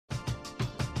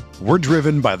We're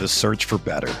driven by the search for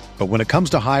better. But when it comes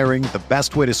to hiring, the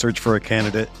best way to search for a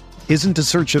candidate isn't to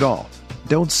search at all.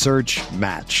 Don't search,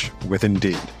 match with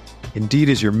Indeed. Indeed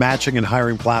is your matching and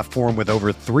hiring platform with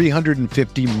over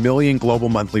 350 million global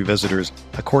monthly visitors,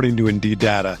 according to Indeed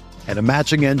data, and a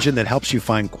matching engine that helps you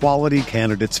find quality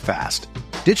candidates fast.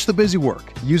 Ditch the busy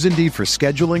work. Use Indeed for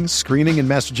scheduling, screening, and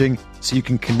messaging so you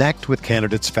can connect with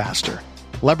candidates faster.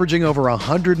 Leveraging over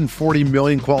 140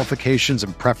 million qualifications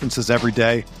and preferences every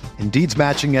day, Indeed's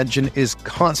matching engine is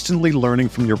constantly learning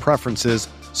from your preferences,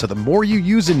 so the more you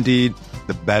use Indeed,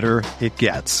 the better it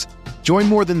gets. Join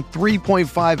more than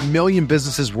 3.5 million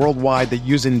businesses worldwide that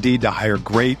use Indeed to hire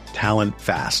great talent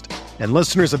fast. And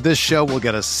listeners of this show will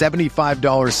get a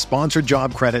 $75 sponsored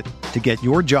job credit to get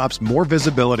your jobs more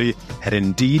visibility at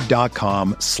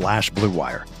Indeed.com/Blue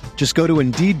Wire. Just go to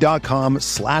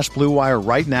Indeed.com/Blue Wire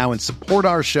right now and support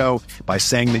our show by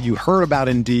saying that you heard about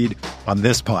Indeed on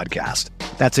this podcast.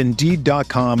 That's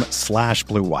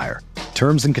Indeed.com/Blue Wire.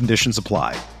 Terms and conditions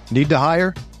apply. Need to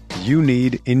hire? You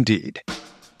need Indeed.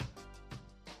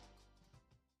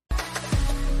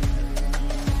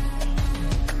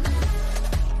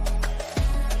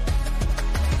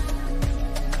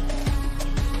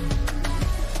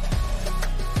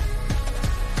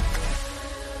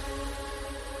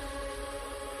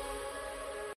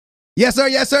 Yes, sir.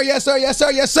 Yes, sir. Yes, sir. Yes, sir.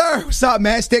 Yes, sir. What's up,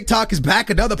 man? Stick Talk is back.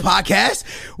 Another podcast.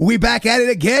 We back at it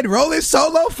again. Rolling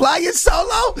solo, flying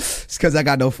solo. It's because I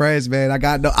got no friends, man.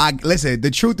 Listen,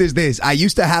 the truth is this.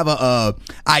 Once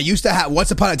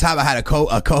upon a time, I had a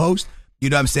co-host. You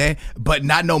know what I'm saying? But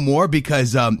not no more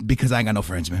because I ain't got no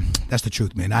friends, man. That's the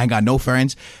truth, man. I ain't got no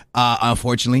friends.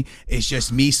 Unfortunately, it's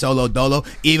just me solo dolo.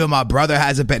 Even my brother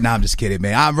has a bet. Nah, I'm just kidding,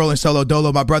 man. I'm rolling solo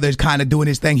dolo. My brother is kind of doing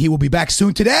his thing. He will be back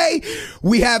soon. Today,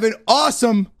 we have an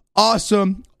awesome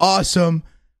sponsor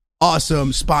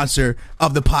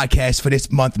of the podcast for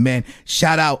this month, man.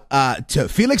 Shout out to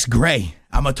Felix Gray.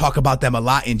 I'm going to talk about them a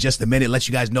lot in just a minute, let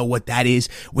you guys know what that is.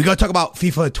 We're going to talk about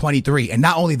FIFA 23. And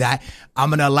not only that, I'm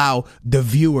going to allow the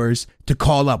viewers to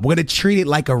call up. We're going to treat it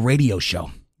like a radio show.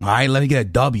 All right, let me get a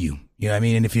W. You know what I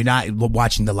mean? And if you're not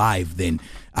watching the live, then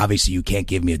obviously you can't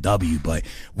give me a W. But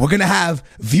we're going to have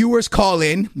viewers call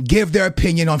in, give their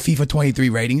opinion on FIFA 23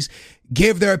 ratings,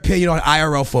 give their opinion on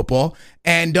IRL football,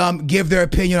 and give their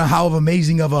opinion on how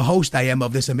amazing of a host I am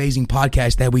of this amazing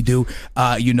podcast that we do.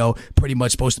 Pretty much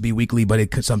supposed to be weekly, but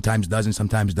it sometimes doesn't,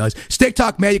 sometimes does. Stick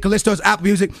Talk, man. You can listen to us Apple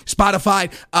Music,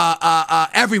 Spotify,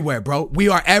 everywhere, bro. We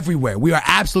are everywhere. We are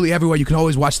absolutely everywhere. You can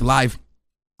always watch the live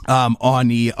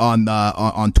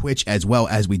on Twitch as well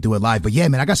as we do it live. But yeah,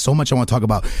 man, I got so much I want to talk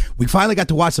about. We finally got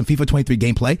to watch some FIFA 23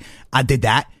 gameplay. I did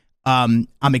that. I'm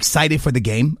excited for the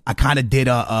game. I kind of did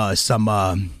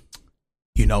some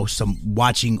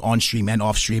watching on stream and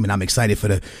off stream, and I'm excited for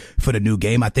the new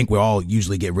game. I think we all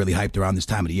usually get really hyped around this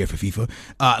time of the year for FIFA.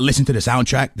 Listen to the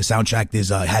soundtrack. The soundtrack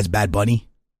has Bad Bunny.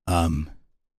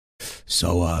 It's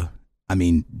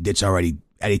already,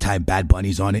 anytime Bad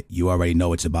Bunny's on it, you already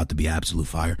know it's about to be absolute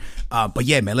fire. But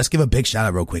yeah, man, let's give a big shout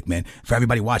out real quick, man. For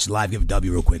everybody watching live, give a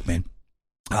W real quick, man.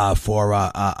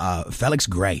 For Felix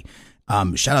Gray.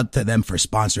 Shout out to them for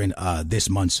sponsoring this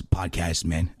month's podcast,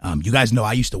 man. You guys know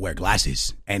I used to wear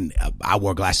glasses, and I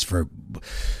wore glasses for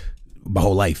my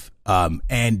whole life. Then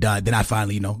I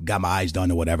finally, got my eyes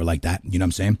done or whatever like that. You know what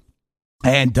I'm saying?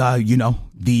 And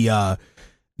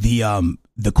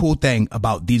the cool thing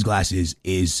about these glasses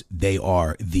is they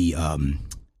are the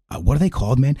what are they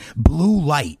called, man? Blue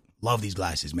light. Love these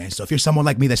glasses, man. So if you're someone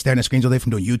like me that's staring at screens all day from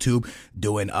doing YouTube,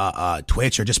 doing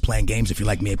Twitch, or just playing games, if you're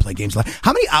like me and play games,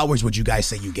 how many hours would you guys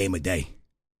say you game a day?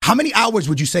 How many hours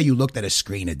would you say you looked at a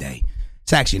screen a day?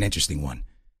 It's actually an interesting one.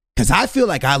 Because I feel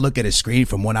like I look at a screen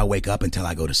from when I wake up until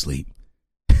I go to sleep.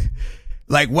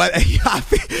 Like what?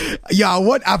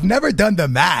 What? I've never done the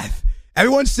math.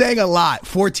 Everyone's saying a lot.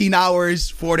 14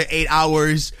 hours, 4 to 8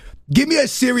 hours. Give me a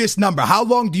serious number. How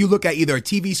long do you look at either a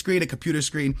TV screen, a computer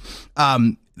screen?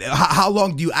 How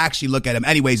long do you actually look at them?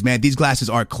 Anyways, man, these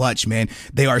glasses are clutch, man.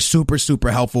 They are super,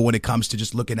 super helpful when it comes to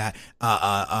just looking at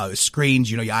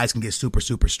screens. Your eyes can get super,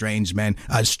 super strange, man.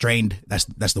 Strained. That's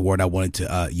the word I wanted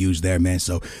to use there, man.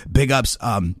 So big ups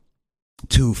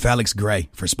to Felix Gray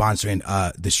for sponsoring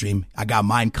the stream. I got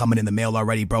mine coming in the mail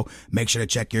already, bro. Make sure to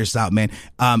check yours out, man.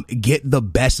 Get the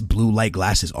best blue light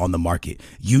glasses on the market.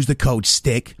 Use the code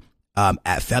STICK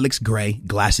at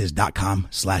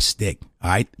felixgrayglasses.com/stick. All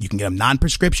right. You can get them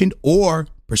non-prescription or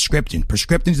prescription.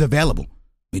 Prescription is available.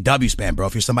 W-span, bro.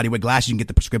 If you're somebody with glasses, you can get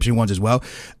the prescription ones as well.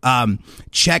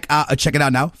 Check it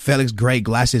out now.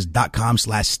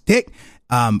 felixgrayglasses.com/stick.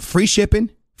 Free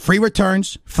shipping, free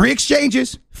returns, free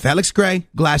exchanges.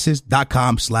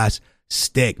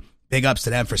 felixgrayglasses.com/stick. Big ups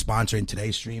to them for sponsoring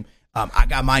today's stream. I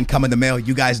got mine coming in the mail.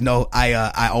 You guys know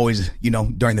I always,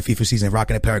 during the FIFA season,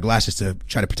 rocking a pair of glasses to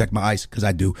try to protect my eyes because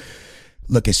I do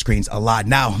look at screens a lot.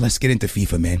 Now, let's get into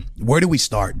FIFA, man. Where do we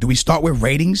start? Do we start with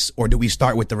ratings or do we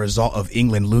start with the result of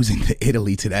England losing to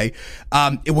Italy today?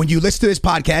 When you listen to this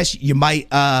podcast, you might,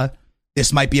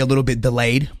 this might be a little bit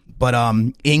delayed, but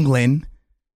England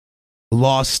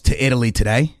lost to Italy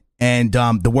today. And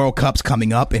the World Cup's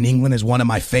coming up, and England is one of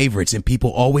my favorites, and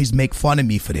people always make fun of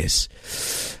me for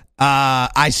this.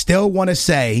 I still want to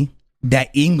say that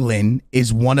England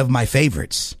is one of my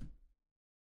favorites.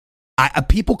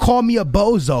 People call me a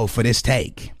bozo for this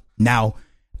take. Now,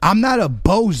 I'm not a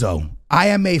bozo. I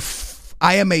am a.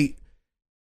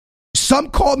 Some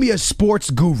call me a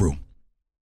sports guru,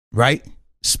 right?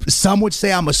 Some would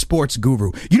say I'm a sports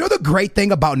guru. You know, the great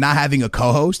thing about not having a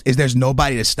co-host is there's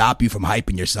nobody to stop you from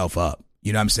hyping yourself up.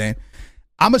 You know what I'm saying?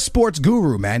 I'm a sports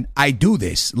guru, man. I do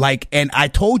this. And I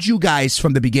told you guys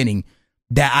from the beginning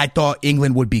that I thought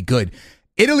England would be good.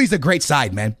 Italy's a great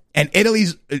side, man. And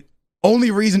Italy's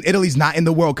only reason Italy's not in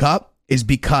the World Cup is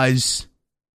because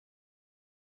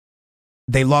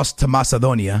they lost to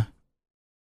Macedonia.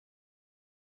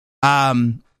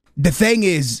 The thing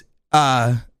is,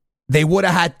 they would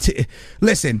have had to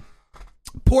listen.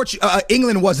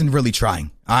 England wasn't really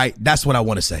trying. All right, that's what I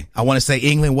want to say. I want to say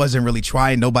England wasn't really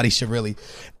trying. Nobody should really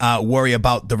worry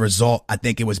about the result. I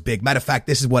think it was big. Matter of fact,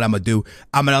 this is what I'm gonna do.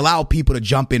 I'm gonna allow people to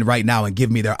jump in right now and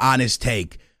give me their honest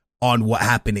take on what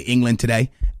happened to England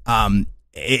today.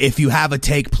 If you have a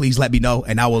take, please let me know,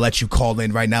 and I will let you call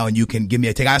in right now, and you can give me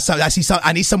a take. I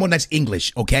need someone that's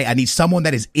English, okay? I need someone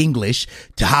that is English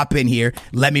to hop in here.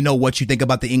 Let me know what you think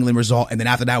about the England result, and then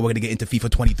after that, we're gonna get into FIFA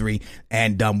 23,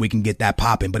 and we can get that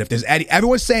popping. But if there's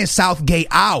everyone's saying Southgate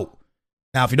out.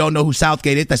 Now, if you don't know who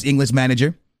Southgate is, that's England's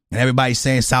manager, and everybody's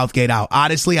saying Southgate out.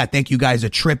 Honestly, I think you guys are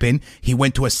tripping. He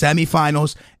went to a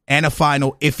semifinals and a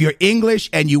final. If you're English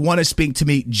and you want to speak to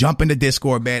me, jump in the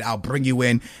Discord, man. I'll bring you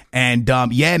in. And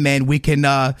yeah, man, we can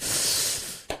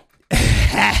see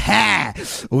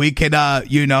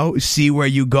where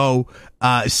you go,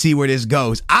 see where this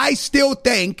goes. I still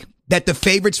think that the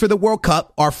favorites for the World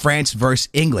Cup are France versus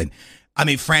England. I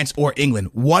mean, France or England.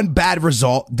 One bad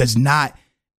result does not,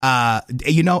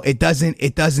 it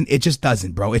just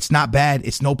doesn't, bro. It's not bad.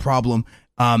 It's no problem.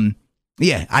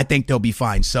 Yeah, I think they'll be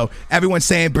fine. So everyone's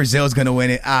saying Brazil's gonna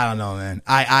win it. I don't know, man.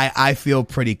 I feel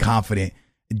pretty confident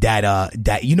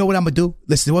that you know what I'm gonna do?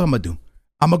 Listen, what I'm gonna do?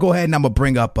 I'm gonna go ahead and I'm gonna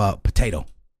bring up Potato,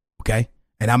 okay?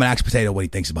 And I'm gonna ask Potato what he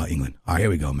thinks about England. All right, here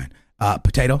we go, man.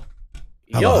 Potato.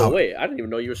 Hello, wait, I didn't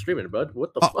even know you were streaming, bud.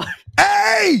 What the fuck?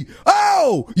 Hey!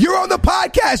 Oh, you're on the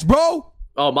podcast, bro.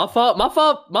 Oh, my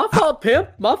fault, pimp.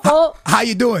 My fault. How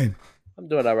you doing? I'm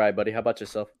doing all right, buddy. How about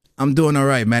yourself? I'm doing all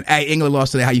right, man. Hey, England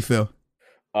lost today. How you feel?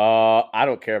 I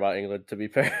don't care about England, to be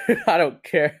fair. I don't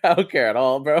care. I don't care at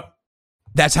all, bro.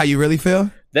 That's how you really feel?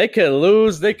 They can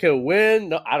lose. They can win.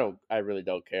 No, I really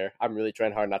don't care. I'm really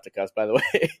trying hard not to cuss, by the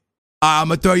way. I'm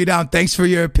going to throw you down. Thanks for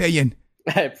your opinion.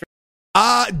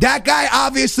 That guy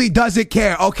obviously doesn't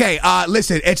care. Okay,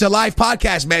 listen, it's a live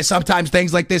podcast, man. Sometimes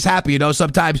things like this happen, you know.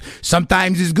 Sometimes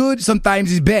it's good, sometimes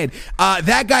it's bad.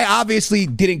 That guy obviously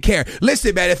didn't care.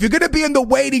 Listen, man, if you're gonna be in the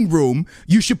waiting room,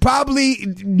 you should probably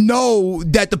know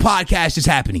that the podcast is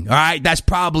happening. All right, that's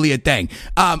probably a thing.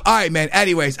 All right, man.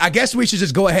 Anyways, I guess we should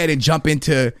just go ahead and jump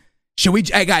into.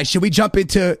 Hey guys, should we jump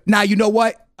into? Now, you know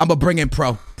what? I'm gonna bring in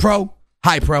Pro. Pro,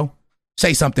 hi, Pro.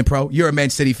 Say something, Pro. You're a Man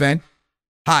City fan.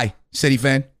 Hi, City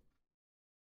fan.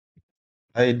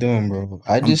 How you doing, bro?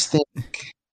 I just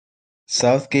think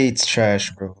Southgate's trash,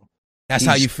 bro. That's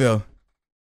how you feel.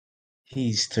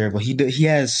 He's terrible. He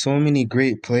has so many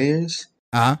great players.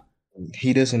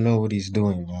 He doesn't know what he's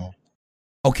doing, man.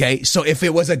 Okay, so if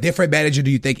it was a different manager,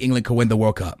 do you think England could win the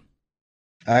World Cup?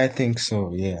 I think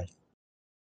so, yeah.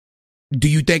 Do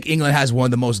you think England has one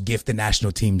of the most gifted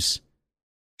national teams?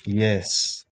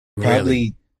 Yes. Really?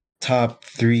 Probably top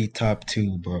 3, top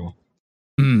 2, bro.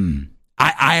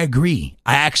 I agree.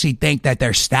 I actually think that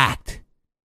they're stacked.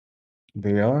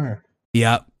 They are.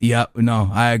 Yep. No,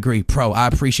 I agree. Pro, I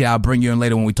appreciate it. I'll bring you in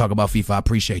later when we talk about FIFA. I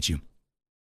appreciate you.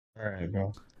 All right,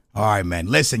 bro. All right, man.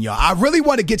 Listen, y'all. I really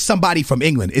want to get somebody from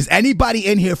England. Is anybody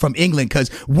in here from England? Because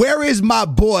where is my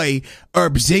boy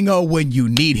Erbzingo when you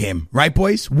need him? Right,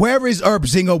 boys? Where is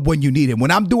Erbzingo when you need him? When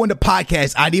I'm doing the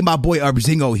podcast, I need my boy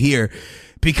Erbzingo here.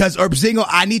 Because Erbzingo,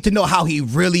 I need to know how he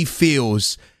really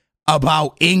feels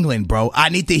about England, bro. I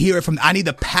need to hear it I need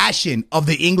the passion of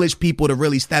the English people to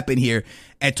really step in here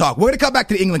and talk. We're going to come back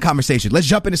to the England conversation. Let's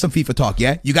jump into some FIFA talk,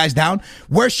 yeah? You guys down?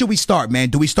 Where should we start, man?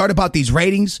 Do we start about these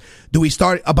ratings? Do we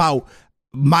start about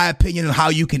my opinion on how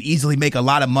you can easily make a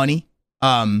lot of money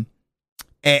And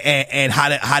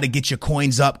how to get your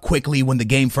coins up quickly when the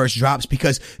game first drops,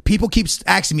 because people keep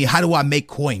asking me, how do I make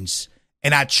coins?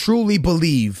 And I truly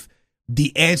believe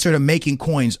the answer to making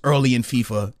coins early in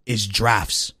FIFA is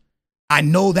drafts. I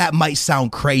know that might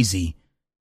sound crazy,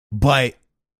 but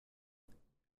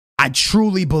I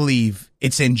truly believe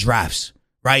it's in drafts,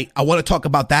 right? I want to talk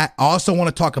about that. I also want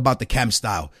to talk about the chem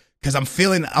style, because I'm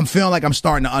feeling like I'm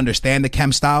starting to understand the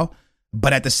chem style,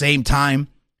 but at the same time,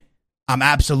 I'm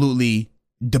absolutely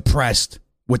depressed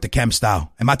with the chem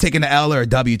style. Am I taking the L or a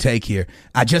W take here?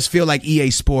 I just feel like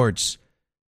EA Sports,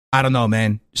 I don't know,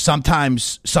 man.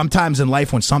 Sometimes in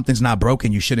life when something's not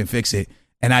broken, you shouldn't fix it.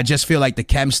 And I just feel like the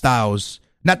chem styles,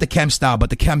 not the chem style, but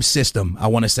the chem system, I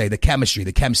want to say, the chemistry,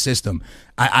 the chem system,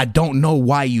 I don't know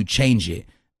why you change it.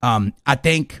 I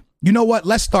think, you know what?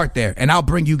 Let's start there, and I'll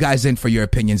bring you guys in for your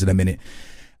opinions in a minute.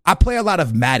 I play a lot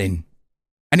of Madden.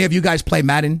 Any of you guys play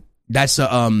Madden? That's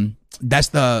the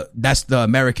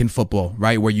American football,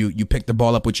 right? Where you pick the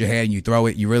ball up with your hand, you throw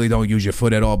it. You really don't use your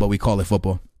foot at all, but we call it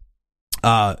football.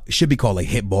 It should be called a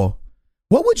hit ball.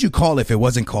 What would you call it if it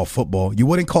wasn't called football? You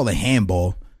wouldn't call it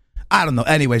handball. I don't know.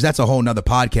 Anyways, that's a whole nother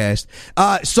podcast.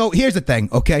 So here's the thing,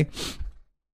 okay?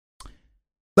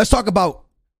 Let's talk about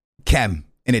chem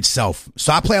in itself.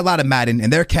 So I play a lot of Madden,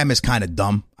 and their chem is kind of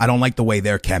dumb. I don't like the way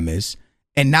their chem is.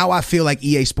 And now I feel like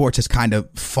EA Sports has kind of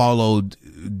followed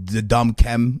the dumb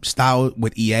chem style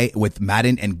with EA, with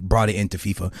Madden, and brought it into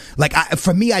FIFA. Like,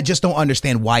 for me, I just don't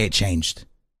understand why it changed.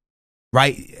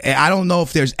 Right? I don't know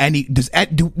if there's any,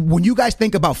 when you guys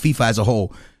think about FIFA as a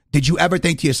whole, did you ever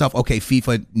think to yourself, okay,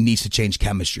 FIFA needs to change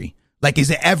chemistry? Like, is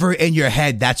it ever in your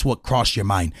head that's what crossed your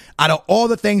mind? Out of all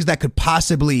the things that could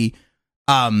possibly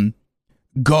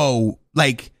go,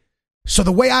 like, so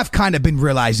the way I've kind of been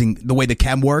realizing the way the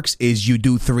chem works is you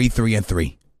do 3, 3, and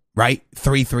 3, right?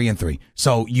 3, 3, and 3.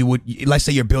 So you would, let's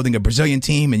say you're building a Brazilian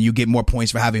team and you get more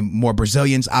points for having more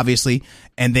Brazilians, obviously.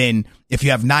 And then if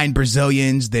you have 9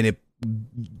 Brazilians, then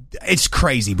it's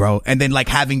crazy, bro. And then like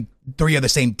having 3 of the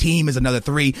same team is another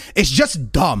 3. It's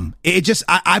just dumb.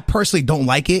 I personally don't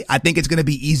like it. I think it's going to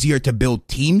be easier to build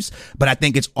teams, but I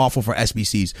think it's awful for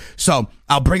SBCs. So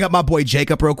I'll bring up my boy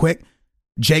Jacob real quick.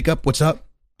 Jacob, what's up?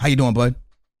 How you doing, bud?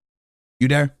 You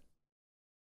there?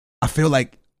 I feel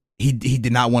like he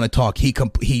did not want to talk.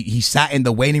 He sat in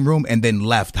the waiting room and then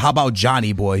left. How about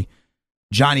Johnny boy?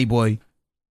 Johnny boy.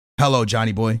 Hello,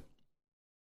 Johnny boy.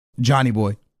 Johnny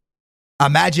boy.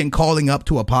 Imagine calling up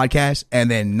to a podcast and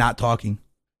then not talking.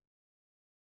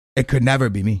 It could never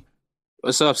be me.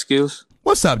 What's up, Skills?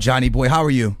 What's up, Johnny boy? How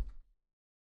are you?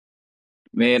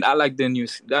 Man, I like the new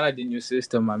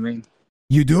system, I mean.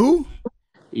 You do?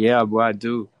 Yeah, bro, I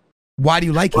do. Why do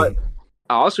you like it?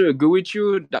 I also agree with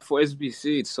you that for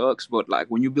SBC it sucks, but like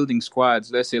when you're building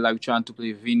squads, let's say like trying to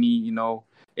play Vinny, you know,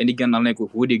 and he gonna link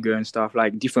with Rudiger and stuff,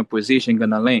 like different position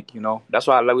gonna link, you know. That's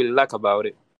what I really like about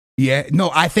it. Yeah,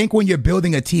 no, I think when you're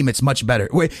building a team, it's much better.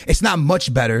 It's not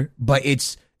much better, but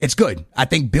it's good. I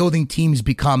think building teams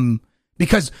become,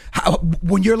 because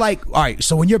when you're like, all right,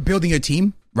 so when you're building a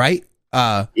team, right?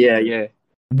 Yeah.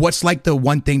 What's like the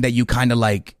one thing that you kind of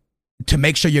like, to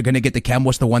make sure you're going to get the chem,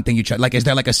 what's the one thing you try? Like, is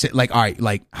there like all right,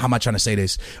 like, how am I trying to say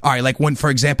this? All right, like when, for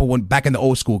example, when back in the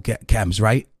old school chems,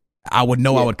 right? I would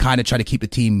know I would kind of try to keep the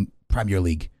team Premier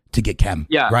League to get chem,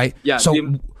 right? Yeah. So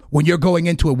when you're going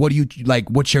into it, what do you, like,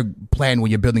 what's your plan when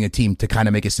you're building a team to kind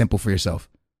of make it simple for yourself?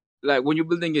 Like when you're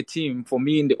building a team, for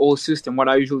me in the old system, what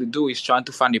I usually do is trying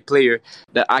to find a player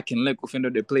that I can link with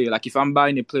another player. Like if I'm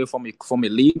buying a player from a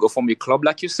league or from a club,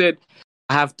 like you said,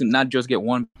 I have to not just get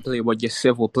one player, but get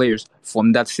several players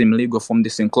from that same league or from the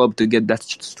same club to get that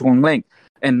strong link.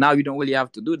 And now you don't really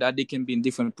have to do that. They can be in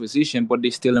different positions, but they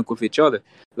still link with each other.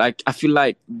 Like I feel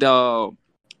like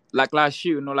like last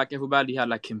year, you know, like everybody had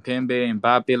like Kimpembe and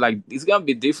Mbappe. Like it's gonna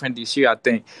be different this year, I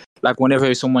think. Like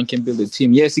whenever someone can build a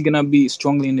team, yes, it's gonna be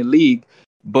strongly in the league,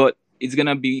 but you're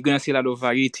gonna see a lot of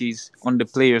varieties on the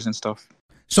players and stuff.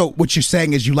 So what you're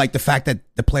saying is you like the fact that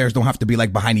the players don't have to be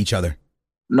like behind each other.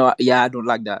 No, yeah, I don't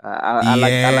like that. I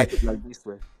like it like this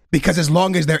way. Because as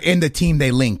long as they're in the team,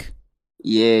 they link.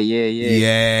 Yeah.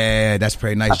 Yeah, that's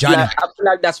pretty nice. Johnny, I feel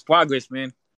like that's progress,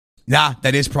 man. Nah,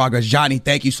 that is progress. Johnny,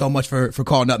 thank you so much for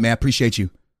calling up, man. I appreciate you.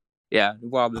 Yeah, no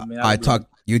problem, man. I talk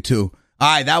you too.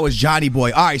 All right, that was Johnny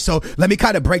boy. All right, so let me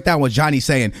kind of break down what Johnny's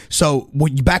saying. So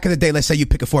back in the day, let's say you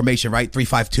pick a formation, right?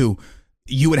 3-5-2.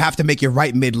 You would have to make your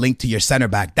right mid link to your center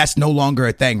back. That's no longer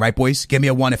a thing, right, boys? Give me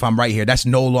a 1 if I'm right here. That's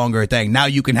no longer a thing. Now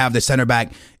you can have the center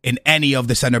back in any of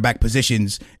the center back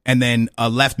positions, and then a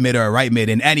left mid or a right mid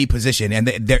in any position. And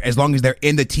as long as they're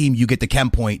in the team, you get the chem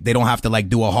point. They don't have to like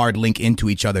do a hard link into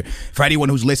each other. For anyone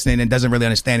who's listening and doesn't really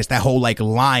understand, it's that whole like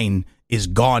line is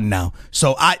gone now.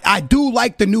 So I do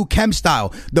like the new chem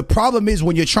style. The problem is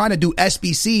when you're trying to do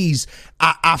SBCs,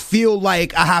 I feel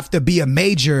like I have to be a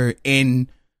major in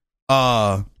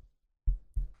I'm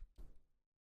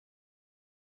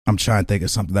trying to think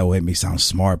of something that would make me sound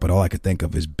smart, but all I could think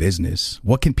of is business.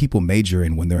 What can people major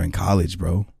in when they're in college,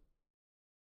 bro?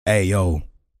 Hey, yo.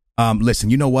 Listen,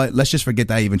 you know what? Let's just forget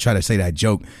that I even try to say that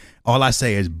joke. All I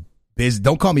say is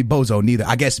don't call me bozo neither.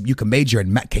 I guess you can major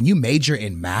in math. Can you major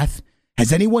in math?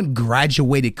 Has anyone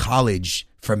graduated college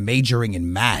for majoring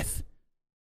in math?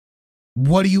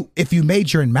 If you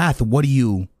major in math, what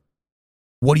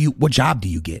job do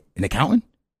you get? An accountant?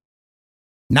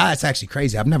 Nah, that's actually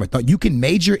crazy. I've never thought you can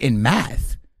major in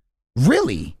math.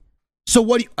 Really?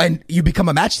 So and you become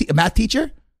a math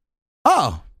teacher?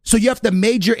 Oh, so you have to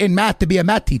major in math to be a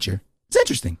math teacher. It's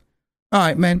interesting. All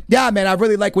right, man. Yeah, man, I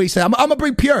really like what he said. I'm going to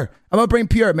bring Pure. I'm going to bring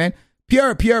Pure, man.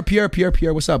 Pure.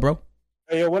 What's up, bro?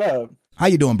 Hey, yo, what up? How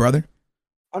you doing, brother?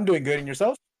 I'm doing good. And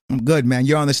yourself? I'm good, man.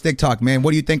 You're on the Stick Talk, man.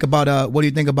 What do you think about,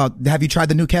 have you tried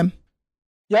the new chem?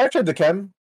 Yeah, I tried the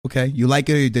chem. Okay. You like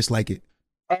it or you dislike it?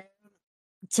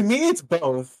 To me, it's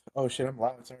both. Oh, shit, I'm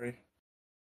loud. Sorry.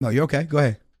 No, you're okay. Go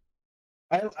ahead.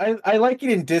 I like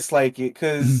it and dislike it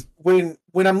because when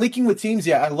I'm leaking with teams,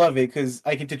 yeah, I love it because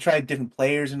I get to try different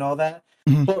players and all that.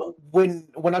 Mm-hmm. But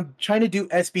when I'm trying to do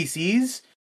SBCs,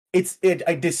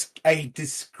 I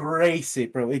disgrace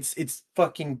it, bro. It's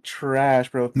fucking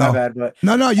trash, bro. It's not bad, but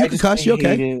no, you can cuss. You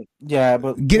okay? It. Yeah,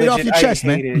 but get it off your chest,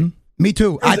 man. Mm-hmm. Me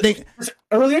too. I think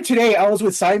earlier today I was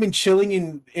with Simon chilling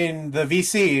in the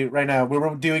VC right now. We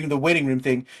were doing the waiting room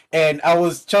thing, and I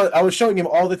was showing him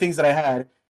all the things that I had.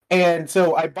 And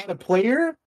so I bought a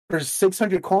player for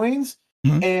 600 coins,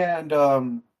 and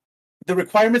the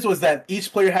requirements was that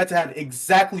each player had to have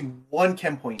exactly one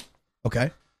chem point. Okay.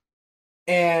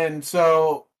 And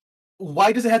so,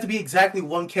 why does it have to be exactly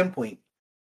one chem point?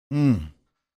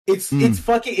 It's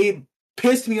fucking. It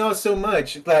pissed me off so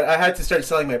much that I had to start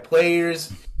selling my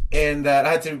players, and that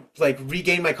I had to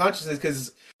regain my consciousness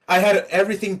because I had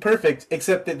everything perfect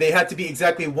except that they had to be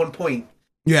exactly 1 point.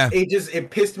 Yeah, it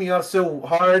pissed me off so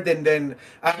hard, and then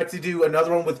I had to do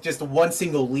another one with just one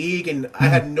single league, and I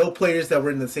had no players that were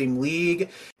in the same league.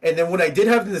 And then when I did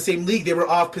have them in the same league, they were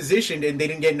off positioned and they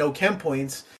didn't get no chem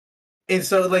points. And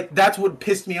so that's what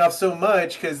pissed me off so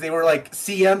much because they were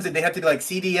CMs and they had to be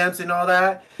CDMs and all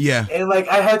that. Yeah, and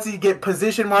I had to get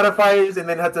position modifiers and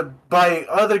then had to buy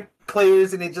other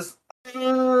players, and it just.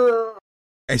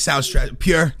 Hey, sounds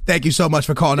Pure. Thank you so much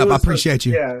for calling up. I appreciate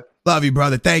you. Yeah. Love you,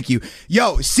 brother. Thank you.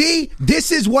 Yo, see,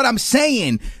 this is what I'm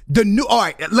saying. All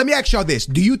right, let me ask y'all this.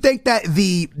 Do you think that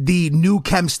the new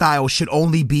chem style should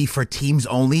only be for teams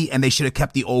only and they should have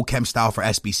kept the old chem style for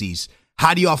SBCs?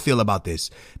 How do y'all feel about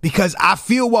this? Because I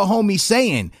feel what homie's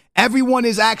saying. Everyone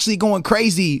is actually going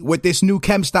crazy with this new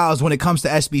chem styles when it comes to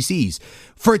SBCs.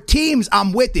 For teams,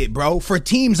 I'm with it, bro. For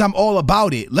teams, I'm all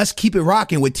about it. Let's keep it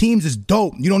rocking. With teams, it's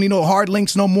dope. You don't need no hard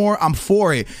links no more. I'm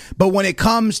for it. But when it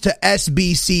comes to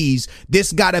SBCs,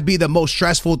 this gotta be the most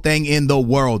stressful thing in the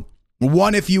world.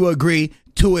 1, if you agree.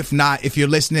 2, if not. If you're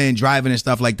listening and driving and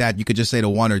stuff like that, you could just say the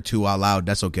 1 or 2 out loud.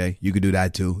 That's okay. You could do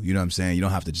that too. You know what I'm saying? You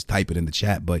don't have to just type it in the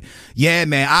chat. But yeah,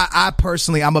 man, I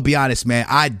personally, I'm gonna be honest, man.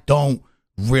 I don't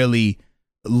really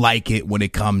like it when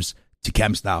it comes to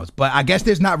chem styles. But I guess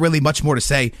there's not really much more to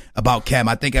say about chem.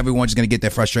 I think everyone's going to get their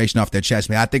frustration off their chest,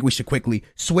 man. I think we should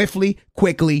swiftly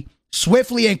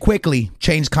and quickly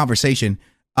change conversation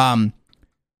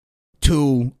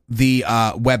to the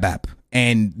web app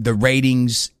and the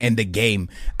ratings and the game.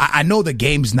 I know the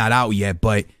game's not out yet,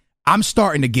 but I'm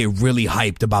starting to get really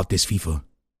hyped about this FIFA.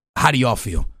 How do y'all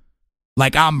feel?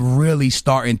 I'm really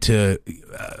starting to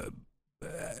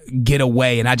get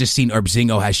away, and I just seen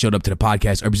Herbzinho has showed up to the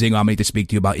podcast. Herbzinho, I'm going to speak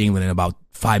to you about England in about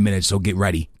 5 minutes, so get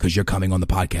ready because you're coming on the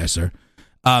podcast, sir.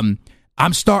 I'm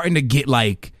starting to get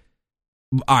all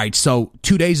right, so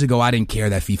 2 days ago, I didn't care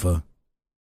that FIFA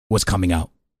was coming out.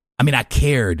 I mean, I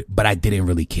cared, but I didn't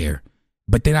really care.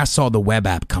 But then I saw the web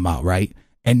app come out, right?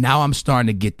 And now I'm starting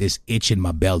to get this itch in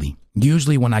my belly.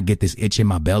 Usually when I get this itch in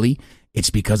my belly,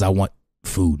 it's because I want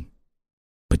food.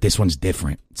 But this one's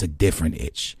different. It's a different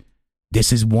itch.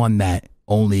 This is one that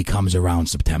only comes around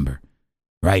September,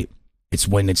 right? It's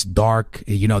when it's dark,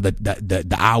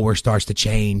 the hour starts to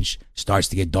change, starts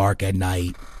to get dark at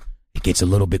night. It gets a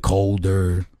little bit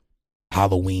colder.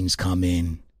 Halloween's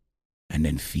coming, and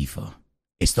then FIFA.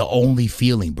 It's the only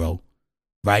feeling, bro,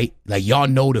 right? Y'all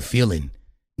know the feeling.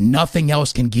 Nothing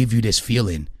else can give you this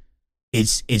feeling.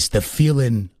 It's the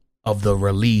feeling of the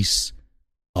release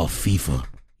of FIFA.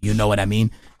 You know what I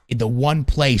mean? The one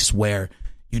place where,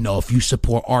 if you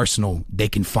support Arsenal, they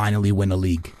can finally win a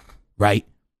league, right?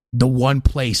 The one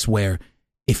place where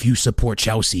if you support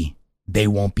Chelsea, they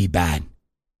won't be bad,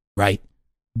 right?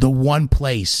 The one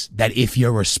place that if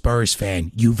you're a Spurs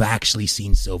fan, you've actually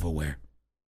seen silverware,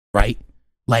 right?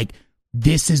 Like,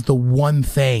 this is the one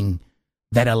thing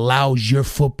that allows your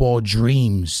football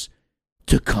dreams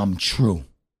to come true.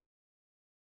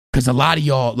 Because a lot of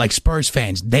y'all, like Spurs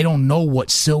fans, they don't know what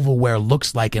silverware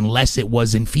looks like unless it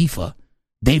was in FIFA.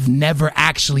 They've never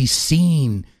actually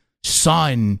seen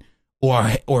Son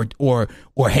or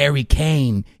Harry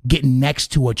Kane getting next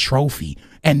to a trophy.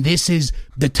 And this is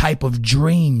the type of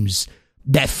dreams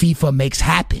that FIFA makes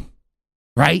happen,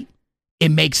 right? It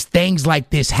makes things like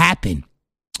this happen,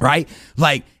 right?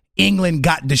 Like England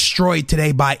got destroyed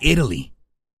today by Italy.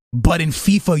 But in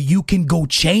FIFA, you can go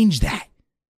change that.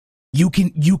 You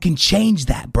can change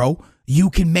that, bro. You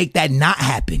can make that not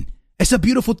happen. It's a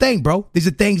beautiful thing, bro. These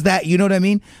are things that, you know what I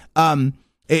mean?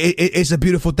 It's a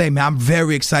beautiful thing, man. I'm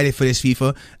very excited for this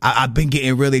FIFA. I've been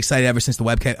getting really excited ever since the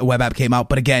web app came out.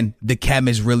 But again, the chem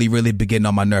is really, really beginning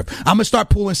on my nerve. I'm going to start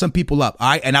pulling some people up, all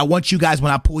right? And I want you guys,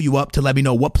 when I pull you up, to let me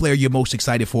know what player you're most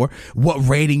excited for, what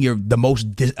rating you're the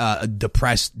most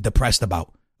depressed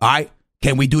about, all right?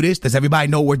 Can we do this? Does everybody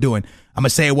know what we're doing? I'm going to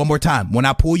say it one more time. When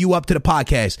I pull you up to the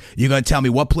podcast, you're going to tell me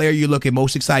what player you're looking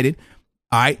most excited.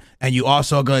 All right. And you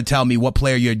also are going to tell me what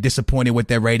player you're disappointed with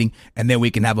their rating. And then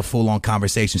we can have a full on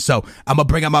conversation. So I'm going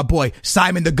to bring out my boy,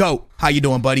 Simon the GOAT. How you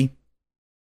doing, buddy?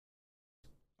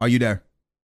 Are you there?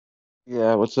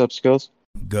 Yeah. What's up, Skills?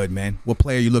 Good, man. What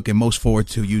player are you looking most forward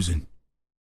to using?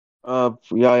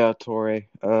 Yaya Toure.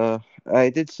 I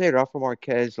did say Rafa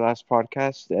Marquez last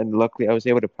podcast, and luckily I was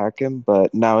able to pack him,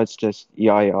 but now it's just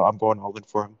Yaya. I'm going all in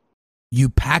for him. You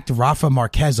packed Rafa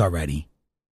Marquez already?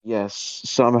 Yes,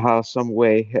 somehow, some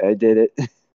way, I did it.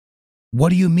 What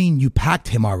do you mean you packed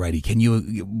him already? Can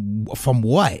you, from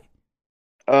what?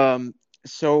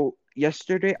 So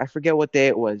yesterday, I forget what day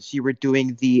it was, you were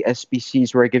doing the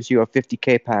SBCs where it gives you a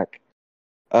 50K pack.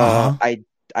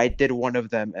 I did one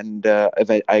of them, and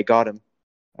I got him.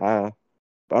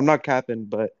 I'm not capping,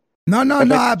 but no.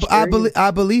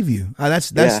 I believe you.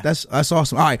 That's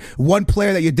awesome. All right, one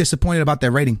player that you're disappointed about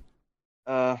their rating.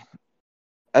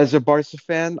 As a Barca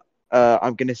fan,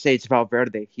 I'm gonna say it's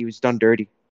Valverde. He was done dirty.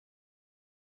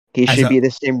 He should be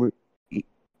the same.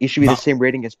 He should be the same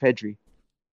rating as Pedri.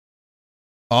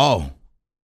 Oh.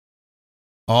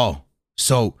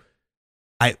 So,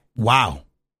 wow,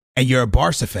 and you're a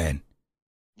Barca fan.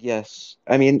 Yes,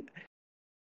 I mean,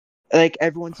 like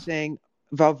everyone's saying,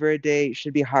 Valverde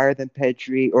should be higher than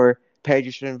Pedri, or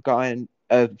Pedri shouldn't have gotten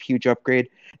a huge upgrade.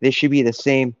 They should be the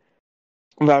same.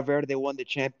 Valverde won the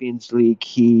Champions League.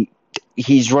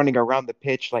 He's running around the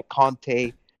pitch like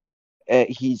Conte.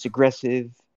 He's aggressive.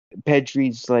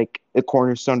 Pedri's like the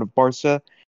cornerstone of Barca.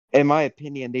 In my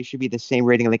opinion, they should be the same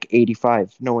rating, like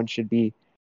 85. No one should be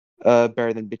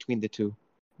better than between the two.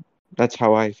 That's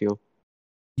how I feel.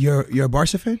 You're a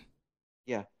Barca fan?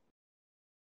 Yeah.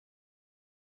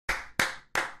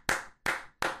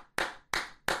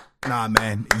 Nah,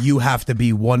 man, you have to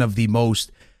be one of the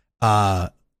most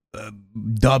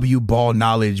W ball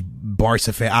knowledge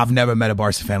Barca fan. I've never met a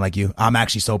Barca fan like you. I'm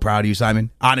actually so proud of you,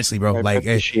 Simon. Honestly, bro. I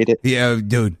appreciate it. Yeah,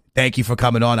 dude. Thank you for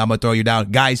coming on. I'm gonna throw you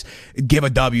down, guys. Give a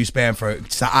W span for.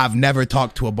 I've never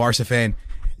talked to a Barca fan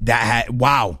that had.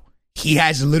 Wow, he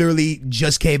has literally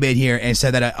just came in here and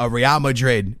said that a Real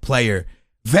Madrid player.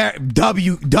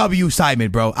 W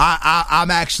Simon, bro. I'm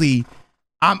actually.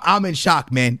 I'm in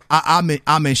shock, man. I'm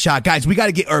in shock, guys. We got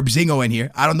to get Herbzinho in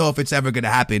here. I don't know if it's ever gonna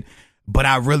happen, but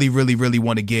I really, really, really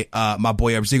want to get my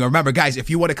boy Herbzinho. Remember, guys, if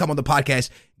you want to come on the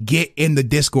podcast, get in the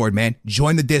Discord, man.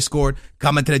 Join the Discord.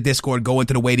 Come into the Discord. Go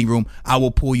into the waiting room. I will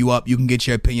pull you up. You can get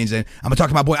your opinions in. I'm gonna talk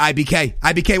to my boy IBK.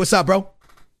 IBK, what's up, bro?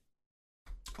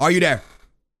 Are you there?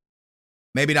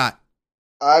 Maybe not.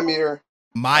 I'm here.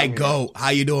 I'm GOAT. How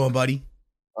you doing, buddy?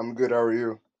 I'm good. How are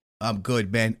you? I'm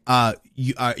good, man.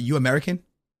 You American?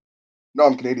 No,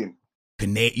 I'm Canadian.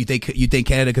 You think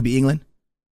Canada could be England?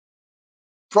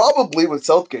 Probably with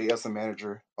Southgate as the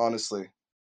manager, honestly.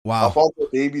 Wow. Alphonso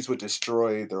Davies would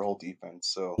destroy their whole defense.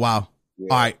 So wow. Yeah.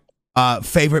 All right.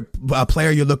 Favorite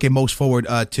player you're looking most forward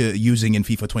to using in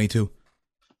FIFA 22?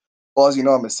 Well, as you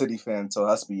know, I'm a City fan, so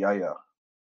it has to be Yaya.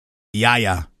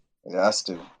 Yaya. It has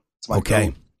to. It's my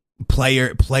okay.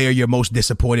 goal. Player you're most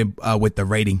disappointed with the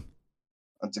rating?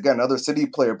 Once again, another City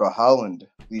player, but Haaland.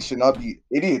 He should not be.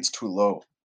 It's too low.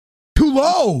 Too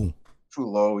low? Too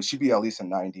low. It should be at least a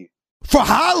 90. For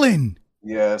Haaland?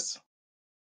 Yes.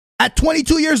 At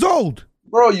 22 years old?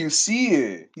 Bro, you see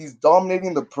it. He's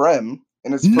dominating the Prem.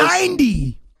 In his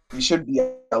 90? He should be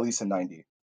at least a 90.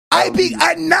 At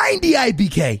 90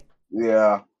 IBK?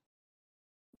 Yeah.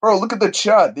 Bro, look at the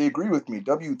chat. They agree with me.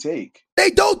 W take.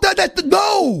 They don't.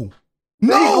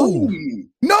 No.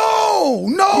 No.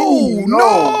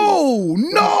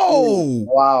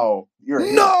 Wow.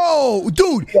 No,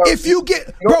 dude. If you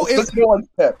get, bro, if you don't like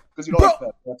Pep, because you don't like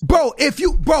Pep. Bro,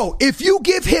 if you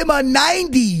give him a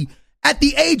 90 at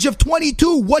the age of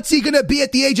 22, what's he gonna be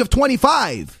at the age of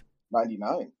 25?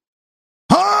 99.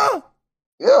 Huh?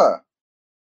 Yeah.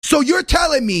 So you're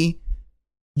telling me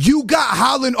you got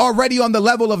Haaland already on the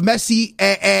level of Messi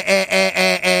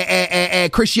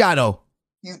and Cristiano?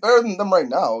 He's better than them right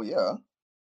now, yeah.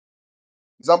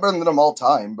 He's not better than them all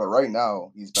time, but right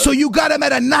now he's better. So you got him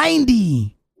at a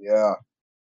 90? Yeah.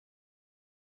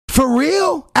 For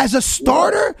real? As a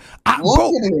starter?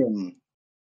 Look at him.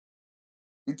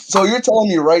 So you're telling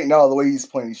me right now the way he's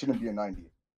playing, he shouldn't be a 90?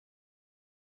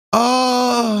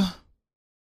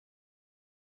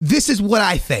 This is what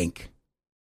I think.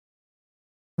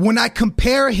 When I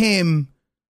compare him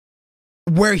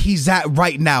where he's at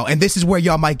right now, and this is where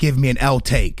y'all might give me an L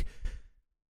take.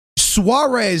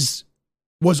 Suarez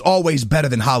was always better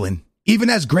than Haaland. Even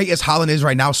as great as Haaland is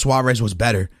right now, Suarez was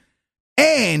better.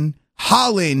 And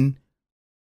Haaland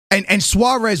and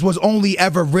Suarez was only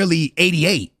ever really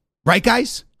 88. Right,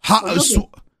 guys? He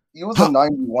was a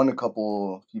 91 a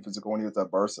couple FIFAs ago when he was at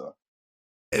Barca.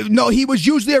 No, he was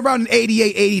usually around an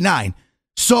 88, 89.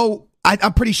 So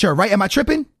I'm pretty sure, right? Am I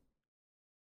tripping?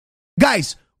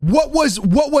 Guys,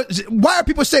 why are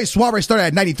people saying Suarez started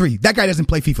at 93? That guy doesn't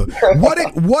play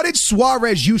FIFA. What did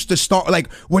Suarez used to start?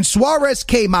 Like, when Suarez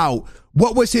came out,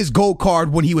 what was his gold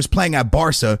card when he was playing at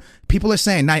Barca? People are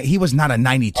saying he was not a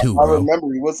 92, I bro.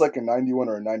 remember he was like a 91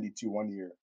 or a 92 one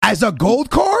year. As a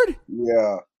gold card?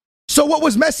 Yeah. So what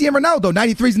was Messi and Ronaldo?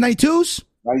 93s and 92s?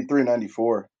 93 and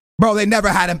 94. Bro, they never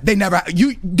had him.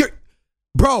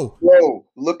 Bro. Bro,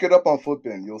 look it up on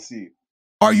Footbin. You'll see.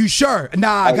 Are you sure?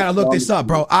 Nah, I gotta look this up,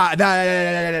 bro.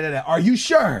 Are you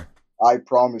sure? I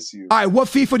promise you. All right, what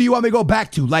FIFA do you want me to go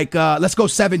back to? Like, let's go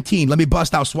 17. Let me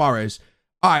bust out Suarez.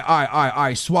 All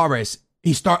right. Suarez.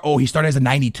 He started as a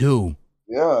 92.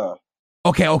 Yeah.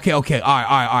 Okay. All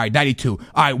right. 92.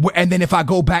 All right, and then if I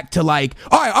go back to like,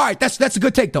 all right. That's a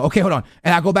good take though. Okay, hold on.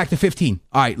 And I go back to 15.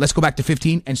 All right, let's go back to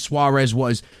 15. And Suarez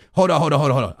was hold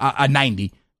on. A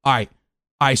 90. All right.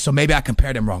 So maybe I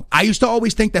compared him wrong. I used to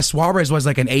always think that Suarez was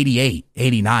like an 88,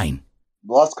 89.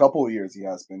 The last couple of years he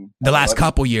has been. The last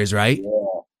couple years, right? Yeah.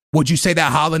 Would you say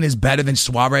that Haaland is better than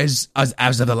Suarez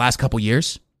as of the last couple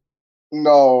years?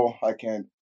 No, I can't.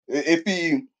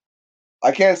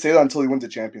 I can't say that until he wins the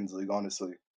Champions League,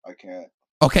 honestly. I can't.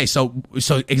 Okay, so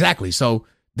exactly. So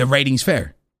the rating's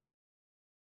fair.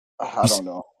 I don't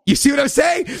know. You see what I'm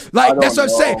saying? Like, that's what I'm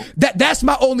saying. That's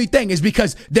my only thing, is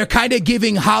because they're kind of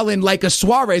giving Haaland like a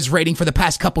Suarez rating for the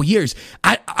past couple years.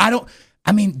 I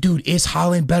mean, dude, is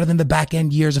Haaland better than the back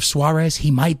end years of Suarez? He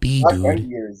might be, dude. Back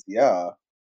end years, yeah.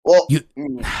 Well,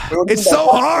 it's so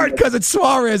hard because it's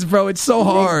Suarez, bro. It's so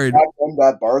hard. Back end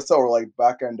at Barca or like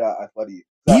back end at Atleti?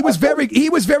 He was very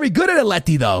good at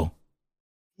Atleti, though.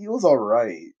 He was all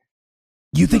right.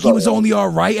 You think he was only all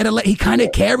right at Atleti? He kind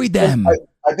of carried them.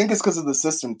 I think it's because of the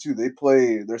system too.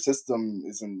 Their system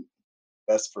isn't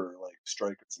best for like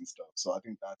strikers and stuff. So I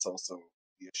think that's also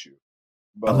the issue.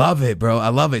 But I love it, bro. I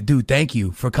love it, dude. Thank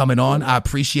you for coming on. I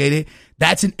appreciate it.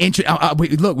 That's an interesting.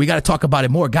 Look, we got to talk about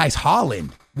it more, guys. Haaland.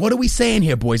 What are we saying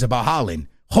here, boys, about Haaland?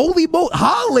 Holy moly,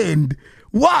 Haaland!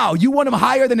 Wow, you want him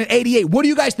higher than an 88? What do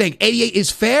you guys think? 88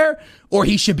 is fair, or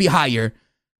he should be higher?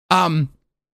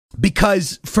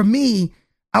 Because for me,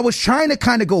 I was trying to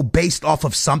kind of go based off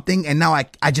of something, and now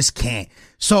I just can't.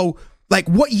 So, like,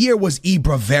 what year was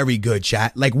Ibra very good,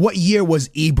 chat? Like, what year was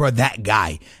Ibra that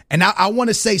guy? And I want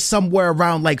to say somewhere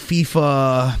around, like,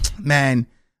 FIFA, man,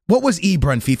 what was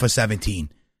Ibra in FIFA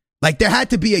 17? Like, there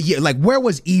had to be a year. Like, where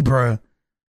was Ibra?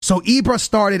 So, Ibra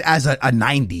started as a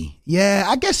 90. Yeah,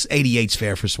 I guess 88's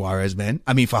fair for Suarez, man.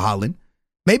 I mean, for Haaland.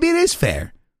 Maybe it is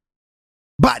fair.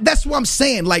 But that's what I'm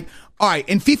saying. Like, all right,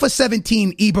 in FIFA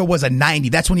 17, Ibra was a 90.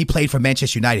 That's when he played for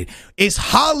Manchester United. Is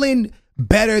Haaland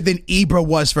better than Ibra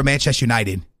was for Manchester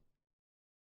United?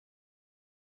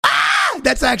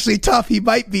 That's actually tough. He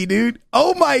might be, dude.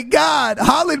 Oh, my God.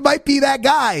 Haaland might be that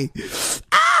guy.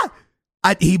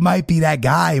 He might be that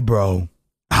guy, bro.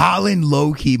 Haaland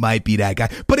low-key might be that guy.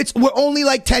 But we're only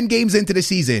like 10 games into the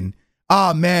season.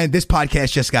 Oh, man, this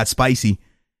podcast just got spicy.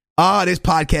 This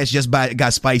podcast just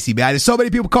got spicy, man. There's so many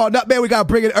people calling up, man. We got to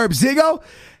bring in Herb Zigo.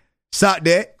 Sat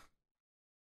there.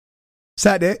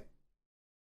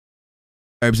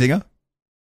 Herb Zigo?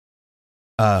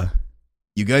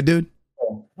 You good, dude?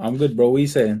 I'm good, bro. What you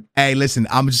saying? Hey, listen,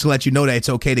 I'm just going to let you know that it's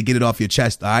okay to get it off your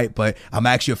chest, all right? But I'm going to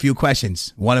ask you a few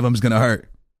questions. One of them is going to hurt.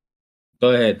 Go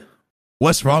ahead.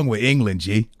 What's wrong with England,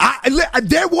 G?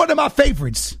 They're one of my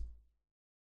favorites.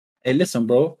 Hey, listen,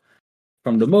 bro.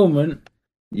 From the moment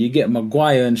you get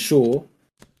Maguire and Shaw,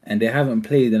 and they haven't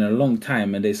played in a long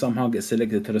time, and they somehow get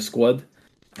selected to the squad,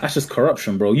 that's just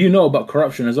corruption, bro. You know about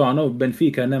corruption as well. I know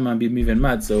Benfica and them man be moving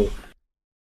mad, so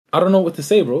I don't know what to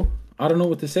say, bro. I don't know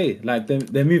what to say. Like,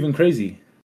 they're moving crazy.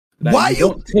 Like, Why you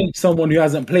don't take someone who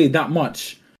hasn't played that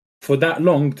much for that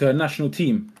long to a national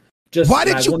team? Just why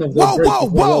did you?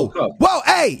 Whoa!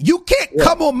 Hey, you can't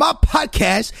come on my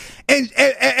podcast and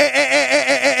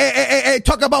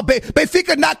talk about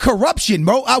Benfica not corruption,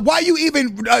 bro. Why you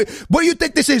even? What do you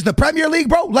think this is? The Premier League,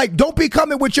 bro? Like, don't be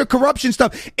coming with your corruption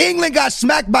stuff. England got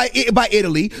smacked by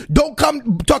Italy. Don't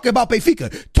come talking about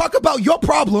Benfica. Talk about your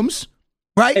problems.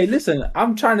 Right? Hey, listen,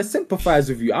 I'm trying to sympathize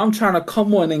with you. I'm trying to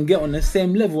come on and get on the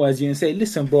same level as you and say,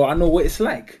 listen, bro, I know what it's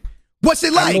like. What's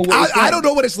it like? I don't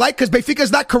know what it's like because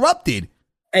Benfica's not corrupted.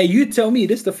 Hey, you tell me.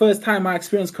 This is the first time I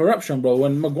experienced corruption, bro.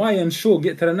 When Maguire and Shaw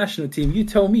get to the national team, you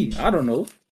tell me. I don't know.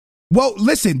 Well,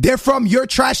 listen, they're from your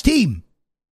trash team.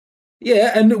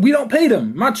 Yeah, and we don't play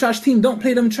them. My trash team don't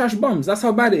play them trash bums. That's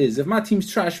how bad it is. If my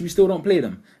team's trash, we still don't play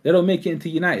them. They don't make it into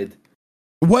United.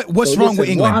 What's wrong with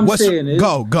England? What I'm saying is,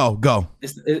 go.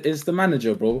 It's the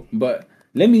manager, bro. But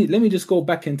let me just go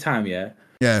back in time, yeah.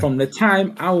 From the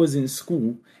time I was in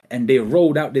school and they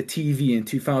rolled out the TV in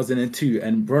 2002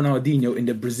 and Ronaldinho in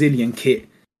the Brazilian kit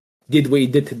did what he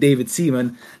did to David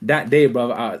Seaman that day,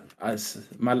 bro.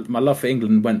 My love for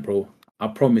England went, bro. I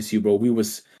promise you, bro. We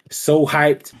was so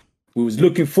hyped. We was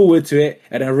looking forward to it,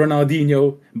 and then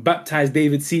Ronaldinho baptized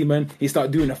David Seaman. He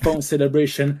started doing a phone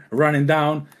celebration, running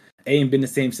down. It ain't been the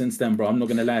same since then, bro. I'm not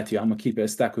gonna lie to you. I'm gonna keep it a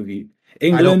stack with you.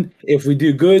 England, if we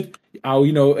do good,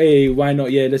 hey, why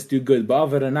not? Yeah, let's do good. But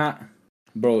other than that,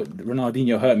 bro,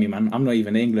 Ronaldinho hurt me, man. I'm not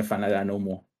even an England fan like that no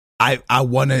more. I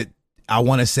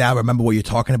wanna say I remember what you're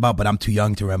talking about, but I'm too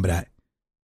young to remember that.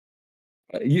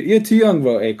 You're too young,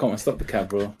 bro. Hey, come on, stop the cap,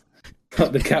 bro.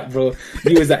 Stop the cap, bro.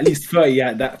 You was at least 30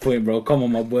 at that point, bro. Come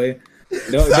on, my boy.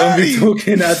 Don't be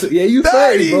talking that. Yeah, you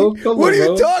 30, bro. Come what on, are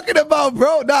you talking about,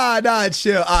 bro? Nah,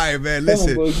 chill. All right, man.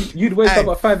 Listen. On, you'd wake up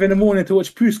at 5 a.m. to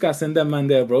watch Puskas and them man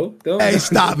there, bro. Hey,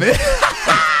 stop it.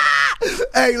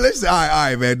 Hey, listen. All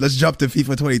right, man. Let's jump to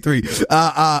FIFA 23.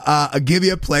 Give me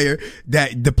a player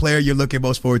the player you're looking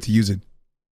most forward to using.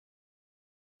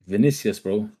 Vinicius,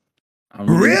 bro.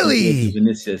 Really?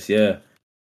 Vinicius, yeah.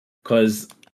 Because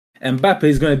Mbappe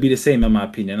is going to be the same, in my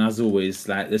opinion, as always.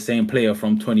 Like the same player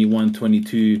from 21,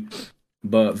 22.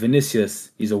 But Vinicius,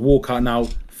 he's a walkout now,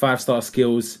 5-star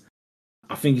skills.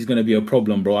 I think he's going to be a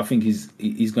problem, bro. I think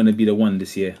he's going to be the one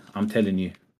this year. I'm telling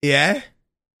you. Yeah?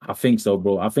 I think so,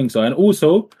 bro. I think so. And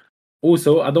also,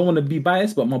 I don't want to be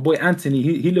biased, but my boy Anthony,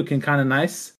 he looking kind of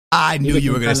nice. I knew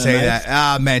you were going to say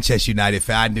that. Manchester United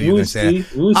fan. I knew you were going to say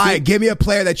that. All right, give me a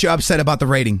player that you're upset about the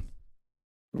rating.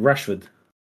 Rashford.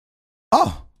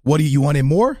 Oh, what do you wanted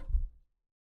more?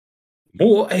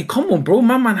 Bro, hey, come on, bro.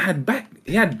 My man had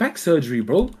back surgery,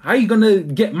 bro. How are you going to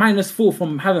get -4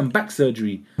 from having back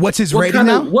surgery? What's his rating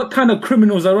now? What kind of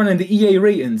criminals are running the EA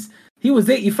ratings? He was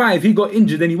 85. He got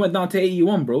injured and he went down to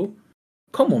 81, bro.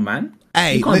 Come on, man.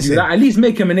 Hey, you can't do that. At least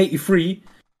make him an 83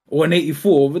 or an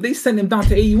 84, but they sent him down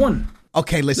to 81.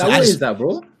 Okay, listen. Like, what is that,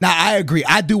 bro? Now, I agree.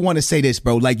 I do want to say this,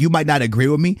 bro. Like, you might not agree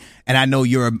with me, and I know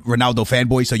you're a Ronaldo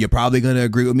fanboy, so you're probably going to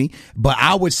agree with me. But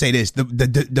I would say this: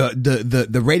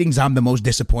 the ratings I'm the most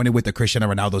disappointed with are Cristiano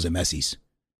Ronaldo's and Messi's.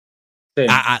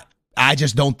 I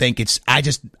just don't think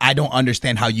I don't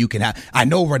understand how you can have. I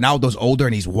know Ronaldo's older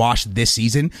and he's washed this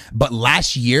season, but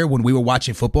last year when we were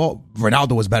watching football,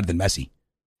 Ronaldo was better than Messi.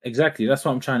 Exactly. That's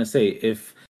what I'm trying to say.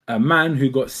 If a man who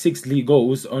got 6 league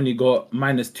goals only got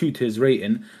 -2 to his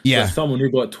rating, yeah. So someone who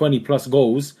got 20 plus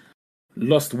goals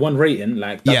lost 1 rating,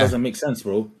 like that doesn't make sense,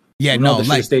 bro. Yeah, Ronaldo no, should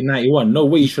like have stayed 91. No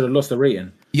way you should have lost a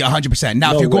rating. Yeah, 100%.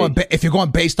 Now, if you're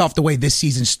going based off the way this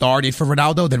season started for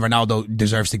Ronaldo, then Ronaldo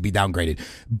deserves to be downgraded.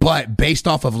 But based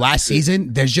off of last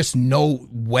season, there's just no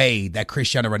way that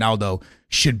Cristiano Ronaldo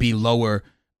should be lower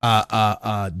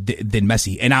than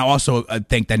Messi. And I also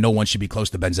think that no one should be close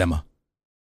to Benzema.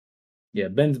 Yeah,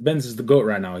 Benz is the GOAT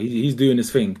right now. He's doing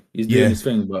his thing. He's doing his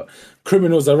thing. But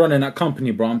criminals are running that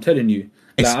company, bro. I'm telling you.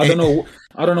 Like,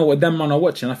 I don't know what them man are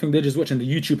watching. I think they're just watching the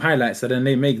YouTube highlights, and then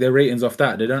they make their ratings off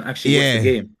that. They don't actually watch the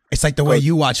game. It's like the way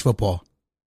you watch football.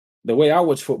 The way I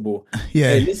watch football.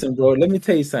 Yeah. Hey, listen, bro. Let me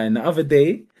tell you something. The other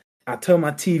day, I turned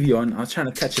my TV on. I was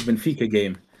trying to catch a Benfica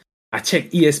game. I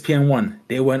checked ESPN 1.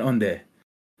 They weren't on there.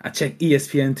 I checked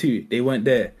ESPN 2. They weren't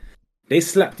there. They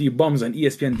slapped you bums on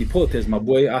ESPN Deportes, my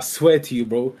boy. I swear to you,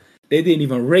 bro. They didn't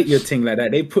even rate your thing like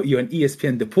that. They put you on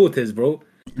ESPN Deportes, bro.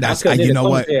 That's you know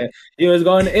what? He was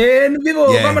going in vivo,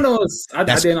 vámonos. I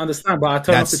didn't understand, but I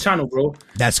turned off the channel, bro.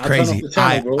 That's crazy.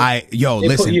 Yo, they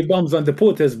listen. Put your bums on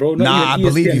deporters, bro. Not I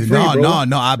believe you. No,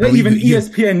 I believe you. Not even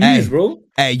ESPN News, bro.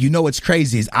 Hey, you know what's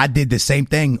crazy is I did the same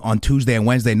thing on Tuesday and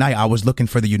Wednesday night. I was looking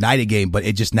for the United game, but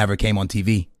it just never came on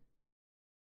TV.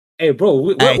 Hey,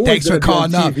 bro. Thanks for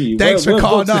calling up. Thanks for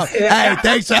calling up. Hey,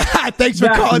 thanks for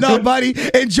calling up, buddy.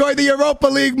 Enjoy the Europa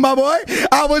League, my boy.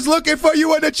 I was looking for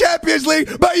you in the Champions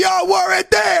League, but y'all weren't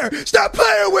there. Stop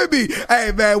playing with me.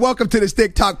 Hey, man, welcome to the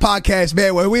Stick Talk podcast,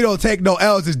 man, where we don't take no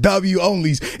L's. It's W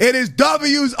onlys. It is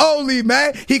W's only,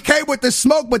 man. He came with the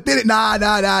smoke, but didn't. Nah.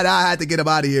 I had to get him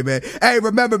out of here, man. Hey,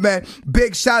 remember, man,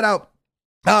 big shout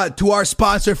out to our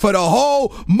sponsor for the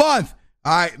whole month.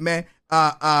 All right, man.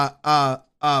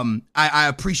 I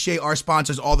appreciate our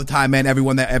sponsors all the time, man.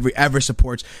 Everyone that ever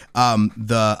supports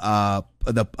the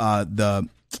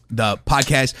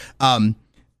podcast.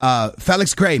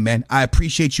 Felix Gray, man. I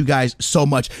appreciate you guys so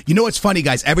much. You know what's funny,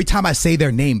 guys? Every time I say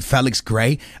their name, Felix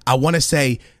Gray, I want to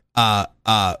say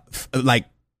because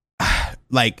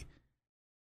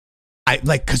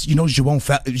you know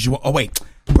João. Oh wait.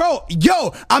 Bro,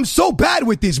 I'm so bad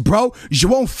with this, bro.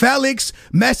 João Felix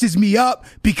messes me up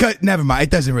because, never mind,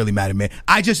 it doesn't really matter, man.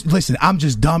 I'm just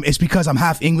dumb. It's because I'm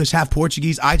half English, half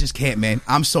Portuguese. I just can't, man.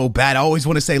 I'm so bad. I always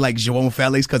want to say like João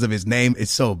Felix because of his name.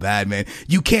 It's so bad, man.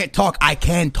 You can't talk. I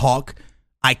can talk.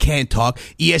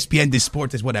 ESPN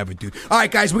Desportes, whatever, dude. All right,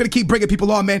 guys, we're going to keep bringing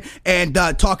people on, man, and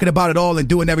talking about it all and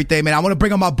doing everything, man. I want to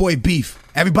bring on my boy Beef.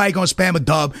 Everybody going to spam a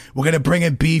dub. We're going to bring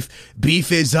in Beef.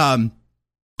 Beef is,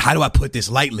 how do I put this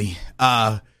lightly?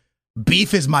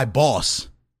 Beef is my boss.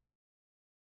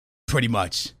 Pretty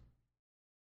much.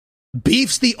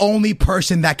 Beef's the only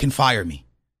person that can fire me.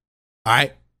 All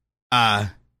right?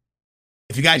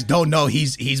 If you guys don't know,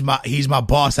 he's my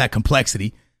boss at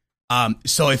Complexity.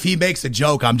 So if he makes a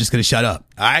joke, I'm just going to shut up.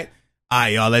 All right? All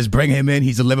right, y'all, let's bring him in.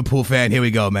 He's a Liverpool fan. Here we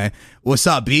go, man. What's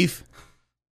up, Beef?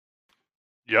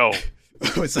 Yo.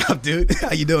 What's up, dude?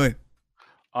 How you doing?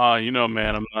 You know,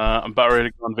 man, I'm about ready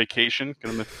to go on vacation.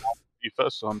 Gonna miss FIFA,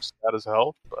 so I'm sad as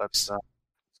hell. But it's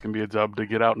gonna be a dub to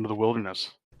get out into the wilderness.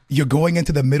 You're going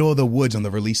into the middle of the woods on the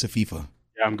release of FIFA.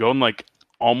 Yeah, I'm going like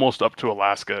almost up to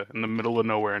Alaska, in the middle of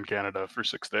nowhere in Canada for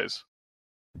 6 days.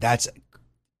 Like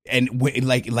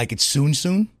it's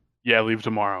soon? Yeah, I leave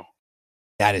tomorrow.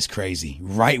 That is crazy.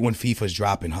 Right when FIFA's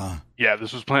dropping, huh? Yeah,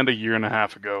 this was planned a year and a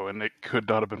half ago, and it could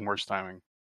not have been worse timing.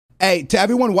 Hey, to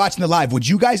everyone watching the live, would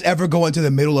you guys ever go into the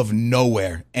middle of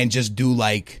nowhere and just do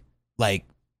like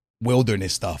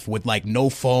wilderness stuff with like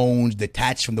no phones,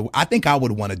 detached from the... I think I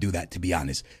would want to do that, to be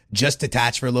honest. Just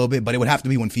detach for a little bit, but it would have to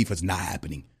be when FIFA's not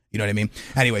happening. You know what I mean?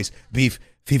 Anyways, Beef,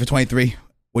 FIFA 23,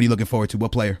 what are you looking forward to?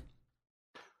 What player?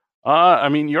 I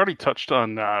mean, you already touched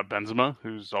on Benzema,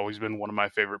 who's always been one of my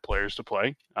favorite players to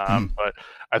play. But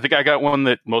I think I got one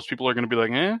that most people are going to be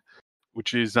like,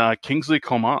 which is Kingsley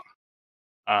Coman.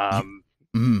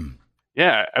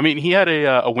 Yeah, I mean, he had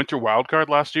a winter wildcard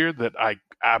last year that I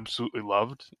absolutely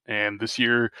loved, and this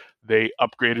year they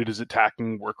upgraded his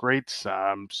attacking work rates,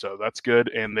 so that's good,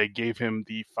 and they gave him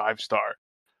the 5-star.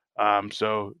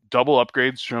 So double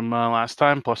upgrades from last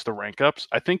time, plus the rank ups.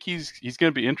 I think he's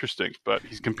going to be interesting, but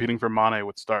he's competing for Mane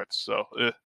with starts, so.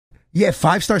 Yeah,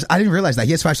 5 stars. I didn't realize that.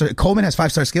 He has 5 stars. Coleman has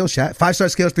 5-star skills, chat. 5-star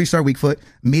skills, 3-star weak foot,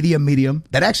 medium.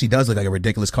 That actually does look like a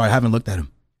ridiculous card. I haven't looked at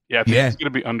him. Yeah, I think he's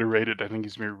going to be underrated. I think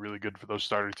he's going to be really good for those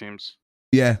starter teams.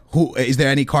 Yeah. Who is there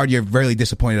any card you're really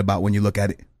disappointed about when you look at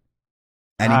it?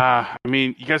 I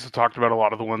mean, you guys have talked about a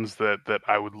lot of the ones that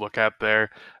I would look at there.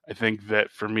 I think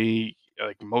that for me,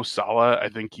 like Mo Salah, I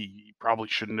think he probably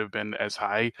shouldn't have been as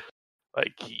high.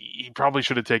 Like he probably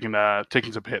should have taken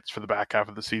some hits for the back half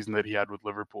of the season that he had with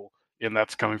Liverpool, and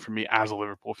that's coming from me as a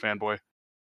Liverpool fanboy.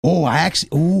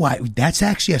 That's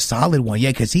actually a solid one. Yeah,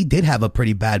 because he did have a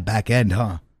pretty bad back end,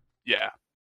 huh? Yeah.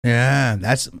 Yeah,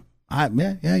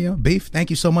 Beef,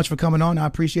 thank you so much for coming on. I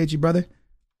appreciate you, brother.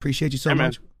 Appreciate you so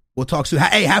much. Man. We'll talk soon.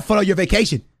 Hey, have fun on your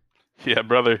vacation. Yeah,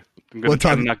 brother. I'm going to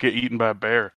try to not get eaten by a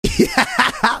bear.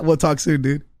 We'll talk soon,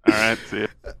 dude. All right, see ya.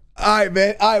 All right,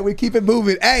 man. All right, we keep it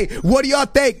moving. Hey, what do y'all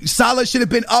think? Salah should have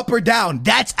been up or down?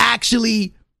 That's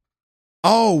actually...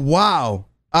 Oh, wow.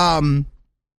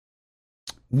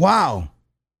 Wow.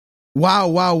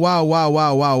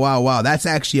 Wow. That's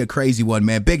actually a crazy one,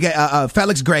 man. Big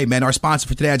Felix Gray, man, our sponsor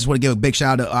for today. I just want to give a big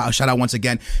shout out once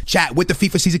again. Chat, with the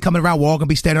FIFA season coming around, we're all going to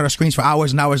be standing on our screens for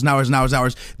hours and hours.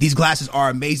 These glasses are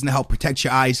amazing to help protect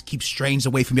your eyes, keep strains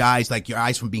away from your eyes, like your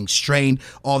eyes from being strained,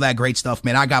 all that great stuff,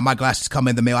 man. I got my glasses coming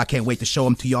in the mail. I can't wait to show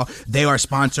them to y'all. They are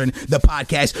sponsoring the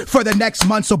podcast for the next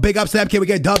month, so big ups to them. Can we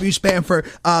get W Spam for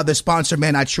the sponsor,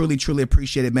 man? I truly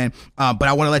appreciate it, man. But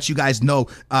I want to let you guys know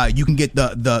you can get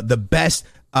the best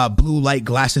blue light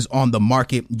glasses on the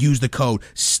market. Use the code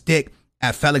STICK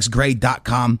at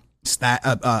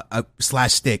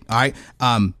felixgray.com/stick. All right.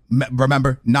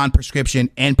 Remember, non-prescription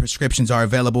and prescriptions are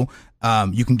available.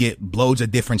 You can get loads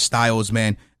of different styles,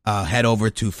 man. Head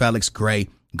over to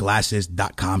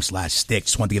felixgrayglasses.com/stick.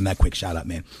 Just want to give them that quick shout out,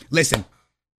 man. Listen,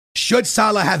 should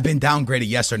Salah have been downgraded?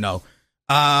 Yes or no?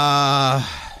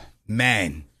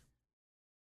 Man.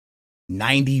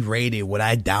 90 rated, would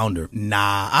I down her?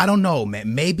 Nah, I don't know,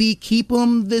 man. Maybe keep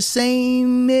him the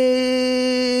same-ish.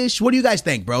 What do you guys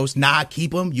think, bros? Nah,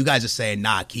 keep him. You guys are saying,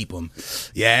 nah, keep him.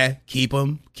 Yeah, keep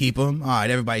him. All right,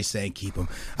 everybody's saying keep him.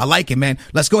 I like it, man.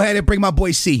 Let's go ahead and bring my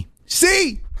boy C.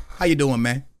 C, how you doing,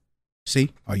 man?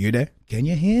 C, are you there? Can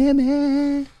you hear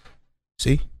me?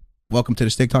 C, welcome to the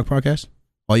Stick Talk podcast.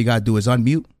 All you got to do is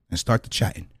unmute and start the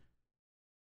chatting.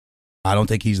 I don't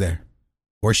think he's there.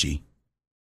 Or she.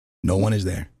 No one is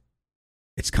there.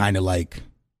 It's kind of like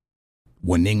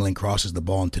when England crosses the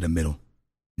ball into the middle.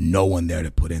 No one there to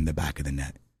put in the back of the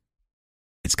net.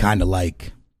 It's kind of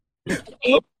like...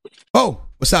 Oh,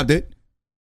 what's up, dude?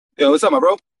 Yo, what's up, my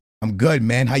bro? I'm good,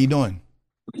 man. How you doing?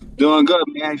 Doing good,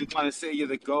 man. Just want to say you're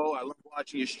the GOAT. I love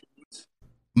watching your streams.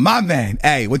 My man.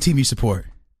 Hey, what team you support?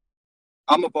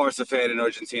 I'm a Barca fan in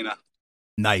Argentina.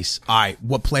 Nice. All right.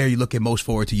 What player are you looking most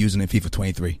forward to using in FIFA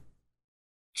 23?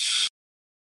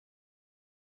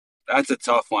 That's a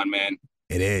tough one, man.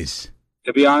 It is.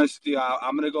 To be honest with you,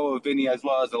 I'm going to go with Vinny as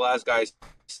well as the last guy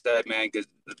said, man, because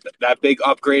that big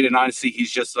upgrade, and honestly,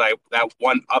 he's just like that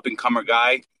one up-and-comer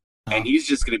guy, and he's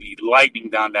just going to be lightning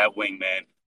down that wing, man.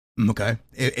 Okay.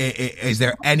 Is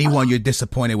there anyone you're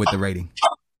disappointed with the rating?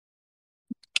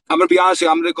 I'm going to be honest with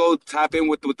you, I'm going to go tap in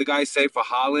with what the guys say for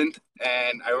Haaland,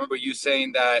 and I remember you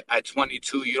saying that at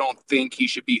 22, you don't think he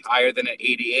should be higher than an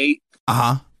 88.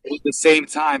 Uh-huh. At the same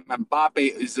time, Mbappe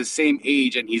is the same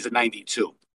age and he's a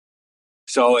 92.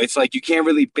 So it's like you can't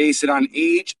really base it on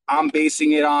age. I'm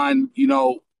basing it on,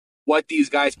 what these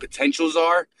guys' potentials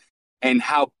are and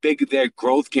how big their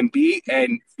growth can be.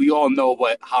 And we all know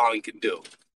what Haaland can do.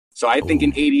 So I think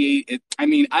an 88,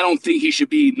 I don't think he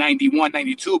should be 91,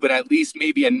 92, but at least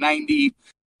maybe a 90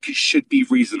 should be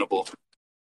reasonable.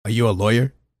 Are you a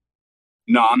lawyer?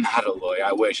 No, I'm not a lawyer.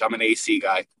 I wish. I'm an AC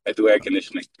guy. I do air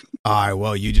conditioning. All right,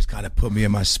 well, you just kind of put me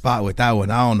in my spot with that one.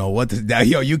 I don't know what to...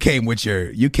 Yo, you came with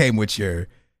your... You got...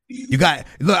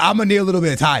 Look, I'm going to need a little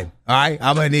bit of time, all right?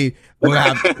 I'm going to need...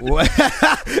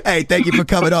 Hey, thank you for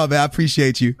coming on, man. I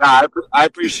appreciate you. Nah, I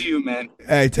appreciate you, man.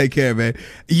 Hey, take care, man.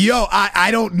 Yo,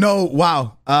 I don't know...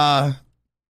 Wow. I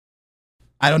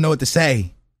don't know what to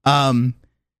say.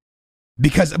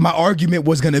 Because my argument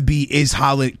was going to be,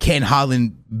 can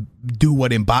Haaland do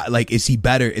what Mbappe, like, is he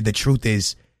better? The truth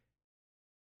is,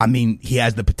 he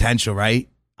has the potential, right?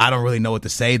 I don't really know what to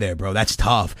say there, bro. That's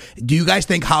tough. Do you guys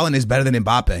think Haaland is better than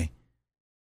Mbappe?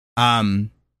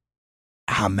 Man,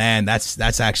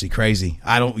 that's actually crazy.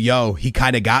 He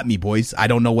kind of got me, boys. I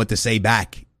don't know what to say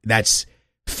back. That's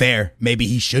fair. Maybe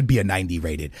he should be a 90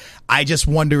 rated. I just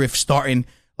wonder if starting,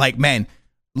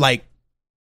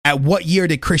 at what year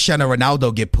did Cristiano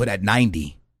Ronaldo get put at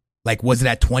 90? Like, was it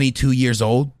at 22 years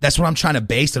old? That's what I'm trying to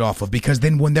base it off of. Because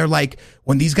then when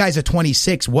these guys are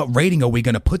 26, what rating are we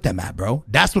going to put them at, bro?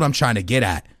 That's what I'm trying to get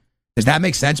at. Does that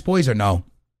make sense, boys, or no?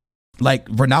 Like,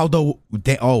 Ronaldo's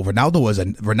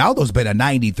been a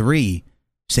 93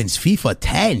 since FIFA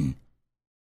 10.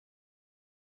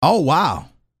 Oh, wow.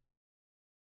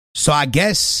 So I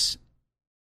guess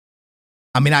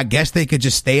they could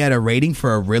just stay at a rating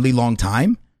for a really long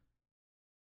time.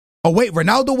 Oh, wait,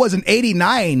 Ronaldo was an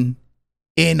 89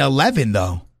 in 11,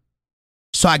 though.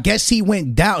 So I guess he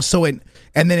went down.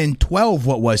 And then in 12,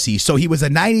 what was he? So he was a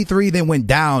 93, then went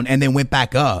down, and then went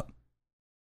back up.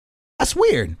 That's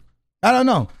weird. I don't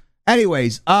know.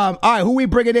 Anyways, all right, who we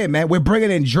bringing in, man? We're bringing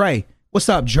in Dre. What's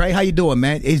up, Dre? How you doing,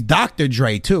 man? It's Dr.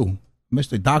 Dre, too.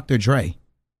 Mr. Dr. Dre.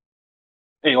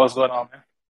 Hey, what's going on, man?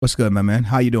 What's good, my man?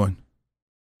 How you doing?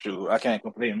 True, I can't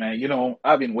complain, man.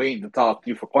 I've been waiting to talk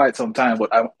to you for quite some time,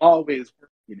 but I'm always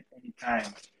working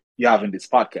anytime you're having this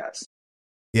podcast.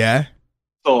 Yeah?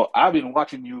 So I've been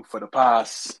watching you for the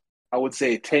past, I would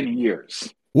say, 10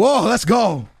 years. Whoa, let's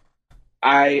go.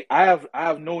 I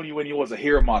have known you when you was a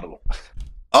hair model.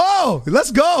 Oh,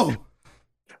 let's go.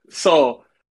 So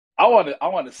I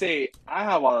want to say I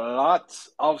have a lot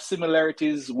of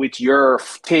similarities with your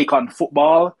take on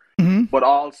football, but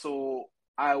also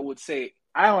I would say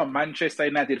I'm a Manchester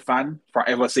United fan for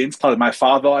ever since, because my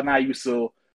father and I used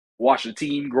to watch the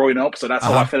team growing up, so that's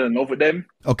how I fell in love with them.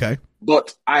 Okay.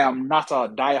 But I am not a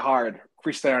diehard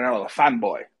Cristiano Ronaldo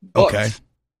fanboy. But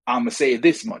I'm going to say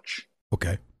this much.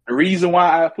 Okay. The reason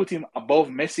why I put him above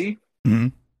Messi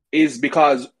is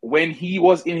because when he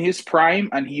was in his prime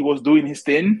and he was doing his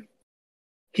thing,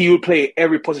 he would play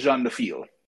every position on the field.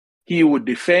 He would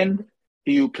defend.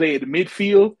 He would play the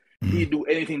midfield. He'd do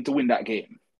anything to win that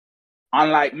game.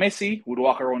 Unlike Messi, would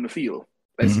walk around the field.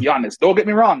 Let's be honest. Don't get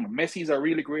me wrong. Messi's a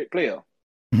really great player.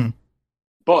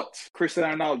 But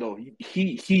Cristiano Ronaldo,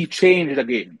 he changed the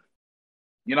game.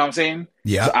 You know what I'm saying?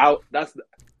 Yeah. So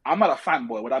I'm not a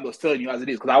fanboy, but I'm just telling you as it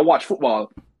is, because I watch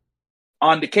football.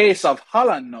 On the case of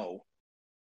Haaland now,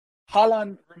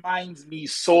 Haaland reminds me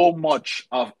so much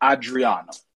of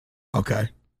Adriano. Okay.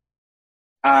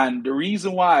 And the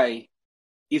reason why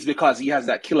is because he has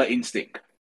that killer instinct.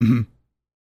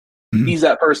 He's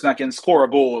that person that can score a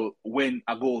goal when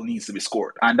a goal needs to be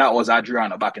scored. And that was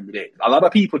Adriano back in the day. A lot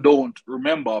of people don't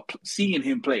remember seeing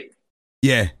him play.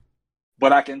 Yeah.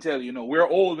 But I can tell you, we're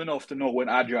old enough to know when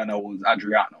Adriano was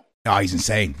Adriano. Oh, he's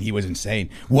insane. He was insane.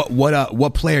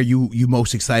 What player you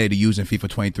most excited to use in FIFA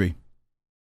 23?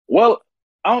 Well,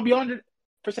 I'm going to be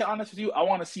 100% honest with you. I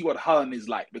want to see what Haaland is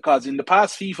like, because in the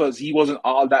past FIFAs, he wasn't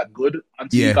all that good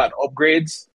until he got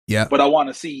upgrades. Yeah. But I want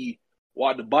to see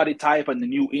what the body type and the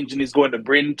new engine is going to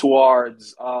bring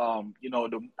towards,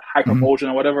 the hyper motion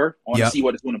or whatever. I want to see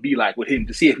what it's going to be like with him,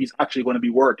 to see if he's actually going to be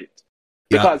worth it.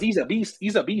 Because he's a beast.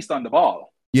 He's a beast on the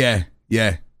ball. Yeah,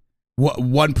 yeah.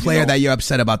 One player that you're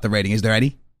upset about the rating, is there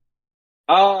any?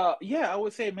 Yeah, I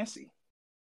would say Messi.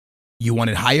 You want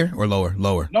it higher or lower?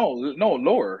 Lower. No,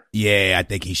 lower. Yeah, I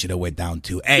think he should have went down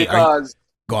too. Hey, go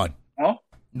on. Huh?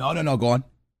 No, go on.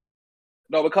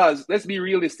 No, because let's be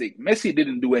realistic. Messi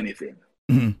didn't do anything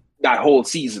that whole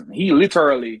season. He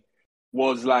literally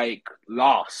was like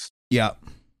lost. Yeah.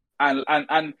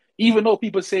 And even though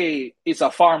people say it's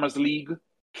a farmers league,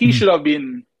 he should have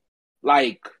been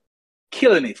like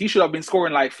killing it. He should have been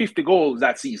scoring like 50 goals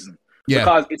that season. Yeah.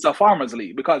 Because it's a farmers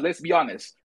league. Because let's be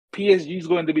honest, PSG is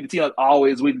going to be the team that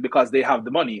always wins because they have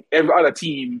the money. Every other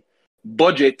team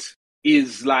budget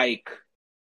is like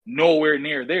nowhere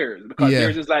near theirs, because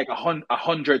theirs is like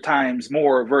 100 times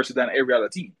more versus than every other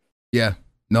team. Yeah.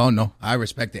 No, I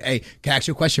respect it. Hey, can I ask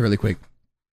you a question really quick?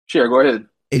 Sure, go ahead.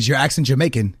 Is your accent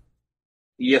Jamaican?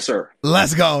 Yes, sir.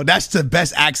 Let's go. That's the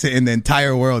best accent in the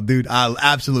entire world, dude. I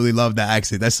absolutely love that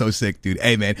accent. That's so sick, dude.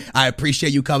 Hey, man, I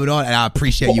appreciate you coming on, and I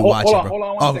appreciate you watching, bro. Hold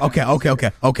on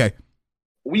Okay.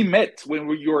 We met when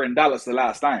you were in Dallas the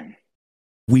last time.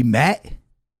 We met?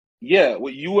 Yeah,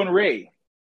 with you and Ray.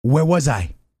 Where was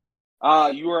I?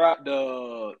 You were at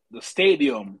the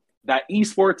stadium, that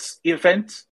esports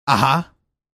event.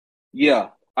 Yeah,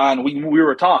 and we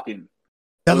were talking.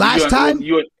 The last time?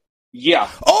 Yeah.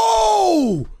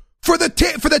 Oh, for the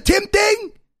Tim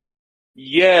thing?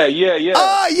 Yeah.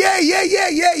 Oh,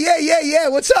 yeah.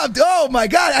 What's up? Oh my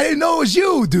God, I didn't know it was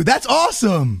you, dude. That's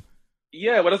awesome.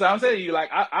 Yeah, but I'm saying, you like,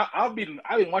 I've been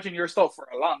watching your stuff for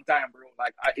a long time, bro.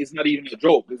 Like, it's not even a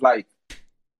joke. It's like,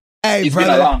 hey, it's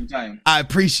brother, been a long time. I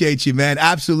appreciate you, man.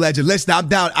 Absolute legend. Listen, I'm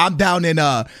down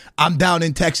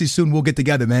in Texas soon. We'll get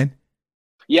together, man.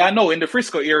 Yeah, I know, in the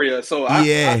Frisco area. So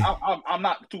I'm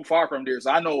not too far from there.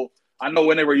 So I know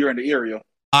whenever you're in the area. All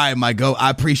right, my go. I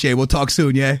appreciate it. We'll talk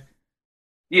soon, yeah?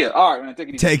 Yeah, all right, man. Take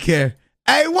it easy. Take care.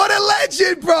 Hey, what a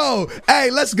legend, bro. Hey,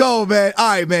 let's go, man. All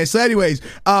right, man. So anyways,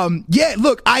 yeah,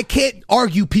 look, I can't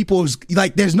argue people's,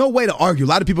 like, there's no way to argue. A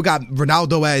lot of people got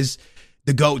Ronaldo as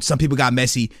the GOAT. Some people got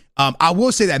Messi. I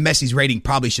will say that Messi's rating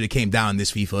probably should have came down in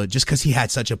this FIFA just because he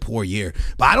had such a poor year.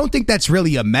 But I don't think that's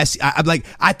really a Messi.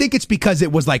 I think it's because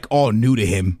it was like all new to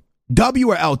him. W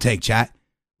or L take, chat?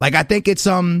 Like, I think it's,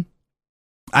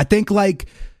 I think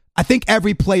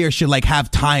every player should like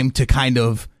have time to kind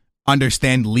of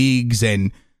understand leagues,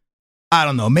 and I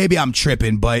don't know, maybe I'm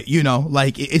tripping, but you know,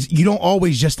 like you don't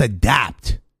always just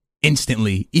adapt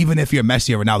instantly, even if you're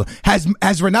Messi or Ronaldo.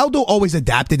 Has Ronaldo always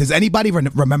adapted? Does anybody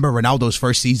remember Ronaldo's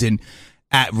first season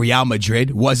at Real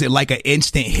Madrid? Was it like an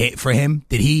instant hit for him?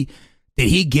 Did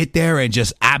he get there and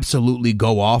just absolutely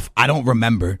go off? I don't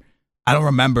remember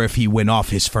if he went off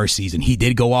his first season. He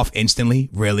did go off instantly,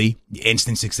 really?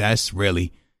 Instant success,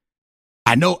 really?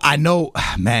 I know,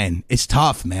 man, it's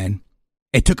tough, man.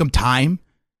 It took him time,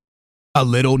 a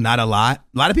little, not a lot.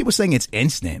 A lot of people saying it's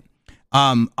instant.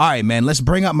 All right, man. Let's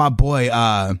bring up my boy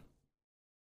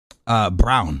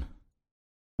Brown.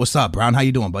 What's up, Brown? How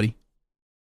you doing, buddy?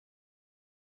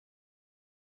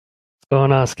 What's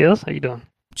going on, Skills? How you doing?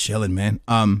 Chilling, man.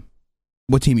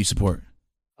 What team you support?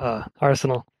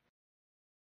 Arsenal.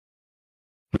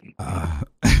 Nah.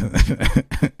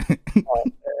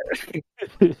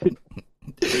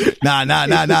 I'm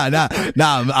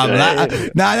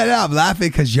laughing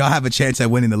because y'all have a chance at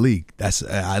winning the league. That's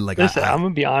I like. Listen, I'm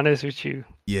gonna be honest with you.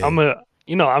 Yeah. I'm a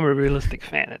realistic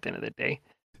fan at the end of the day.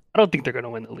 I don't think they're gonna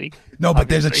win the league. No, but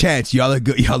there's a chance. Y'all are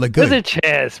good. There's a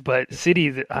chance, but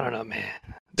City, I don't know, man.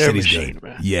 They're City's a machine, good.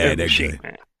 man. Yeah, they're machine, good.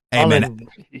 Man. Hey, man.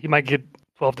 He might get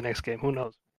 12 the next game. Who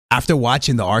knows? After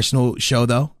watching the Arsenal show,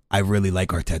 though, I really like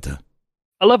Arteta.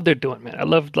 I love what they're doing, man. I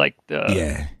love the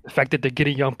fact that they're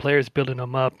getting young players, building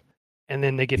them up, and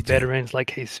then they get veterans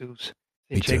like Jesus,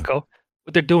 Zinchenko.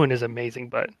 What they're doing is amazing,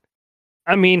 but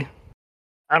I mean,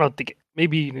 I don't think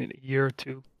maybe in a year or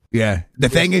two. Yeah, the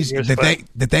thing is,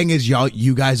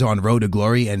 you guys are on road to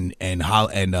glory, and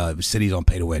City's on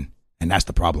pay to win, and that's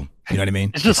the problem. You know what I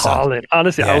mean? It's just Holland.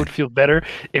 Honestly, I would feel better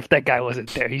if that guy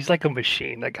wasn't there. He's like a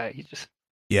machine. That guy, he's just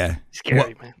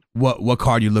scary, man. What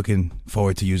card you looking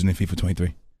forward to using in FIFA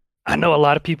 23? I know a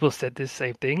lot of people said this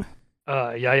same thing.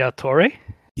 Yaya Toure.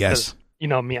 Yes. You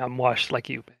know me, I'm washed like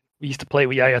you. We used to play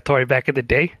with Yaya Toure back in the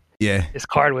day. Yeah. His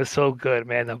card was so good,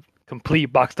 man. The complete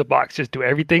box to box, just do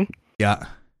everything. Yeah.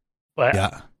 But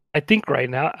I think right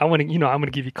now I'm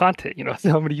gonna give you content. So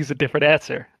I'm gonna use a different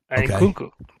answer. Okay.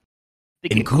 Nkunku.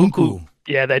 Nkunku.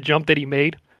 Yeah, that jump that he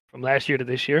made from last year to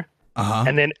this year. Uh-huh.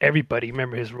 And then everybody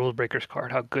remember his Rule Breakers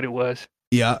card, how good it was.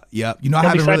 Yeah. I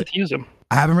I'm excited to use him.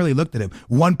 I haven't really looked at him.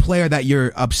 One player that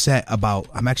you're upset about,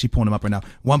 I'm actually pulling him up right now.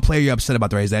 One player you're upset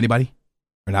about, right? Is that anybody?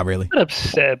 Or not really? I'm not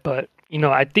upset, but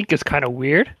I think it's kind of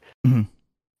weird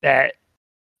that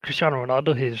Cristiano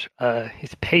Ronaldo,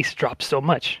 his pace dropped so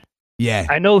much. Yeah.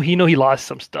 I know he lost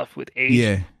some stuff with age.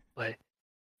 Yeah. But I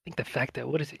think the fact that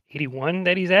 81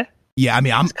 that he's at? Yeah, I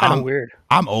mean it's kind of weird.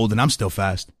 I'm old and I'm still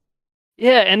fast.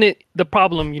 Yeah, and the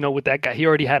problem, with that guy, he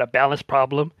already had a balance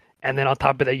problem. And then on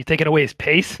top of that, you're taking away his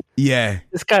pace. Yeah.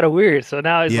 It's kind of weird. So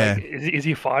now it's like, is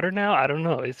he fodder now? I don't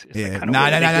know. It's kind of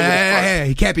No.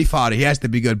 He can't be fodder. He has to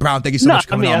be good. Brown, thank you so much for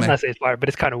coming on, man. I'm not saying it's fodder, but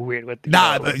it's kind of weird.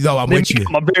 I'm with you.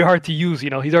 Very hard to use.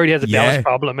 He already has a balance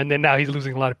problem, and then now he's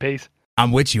losing a lot of pace.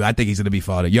 I'm with you. I think he's going to be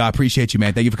fodder. Yo, I appreciate you,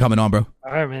 man. Thank you for coming on, bro.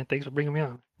 All right, man. Thanks for bringing me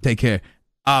on. Take care.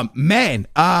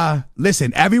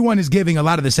 Listen, everyone is giving a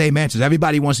lot of the same answers.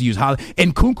 Everybody wants to use Holland.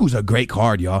 And Nkunku's a great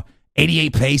card, y'all.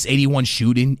 88 pace, 81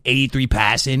 shooting, 83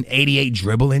 passing, 88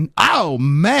 dribbling. Oh,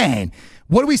 man.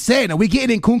 What are we saying? Are we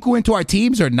getting Nkunku into our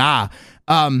teams or nah?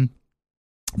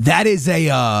 That is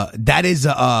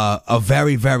a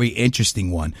very, very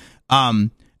interesting one.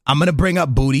 I'm going to bring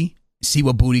up Booty, see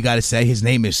what Booty got to say. His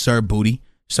name is Sir Booty.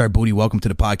 Sir Booty, welcome to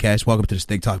the podcast. Welcome to the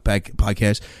Steak Talk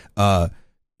podcast. The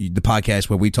podcast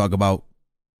where we talk about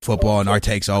football and our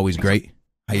takes are always great.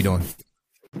 How you doing?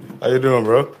 How you doing,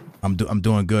 bro? I'm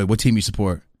doing good. What team you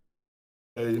support?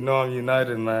 Hey, I'm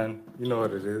United, man. You know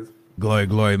what it is.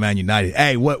 Glory, man, United.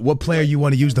 Hey, what player you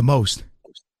want to use the most?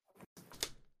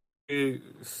 Hey,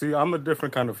 see, I'm a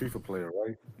different kind of FIFA player,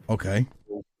 right? Okay.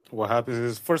 What happens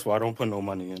is, first of all, I don't put no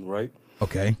money in, right?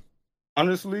 Okay.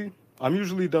 Honestly, I'm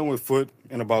usually done with foot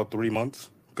in about 3 months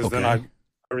because then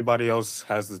everybody else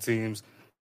has the teams.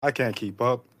 I can't keep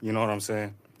up. You know what I'm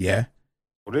saying? Yeah.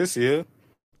 Well, this year,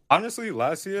 honestly,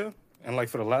 last year, and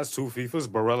for the last 2 FIFAs,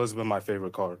 Barella's been my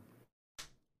favorite card.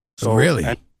 So really?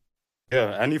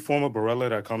 Any form of Barella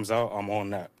that comes out, I'm on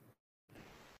that.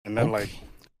 And then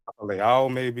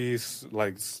Leao, maybe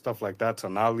stuff like that,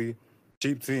 Tonali,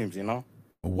 cheap teams,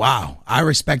 Wow, I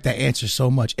respect that answer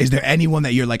so much. Is there anyone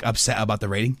that you're upset about the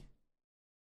rating?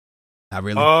 Not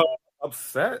really.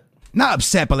 Upset? Not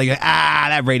upset, but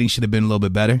that rating should have been a little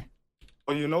bit better.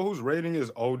 Well, you know whose rating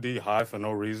is OD high for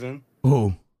no reason?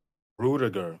 Who?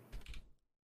 Rudiger.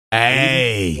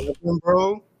 Hey,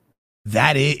 bro.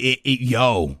 That is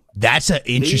yo. That's an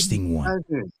interesting one.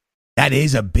 That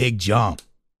is a big jump.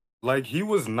 He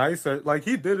was nice at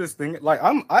he did his thing.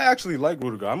 I actually like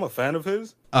Rudiger. I'm a fan of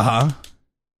his.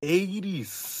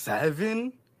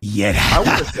 87. Yeah, I would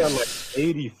have said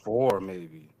 84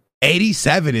 maybe.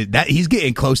 87 is that he's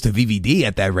getting close to VVD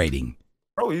at that rating.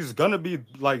 Bro, he's gonna be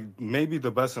maybe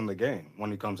the best in the game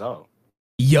when he comes out.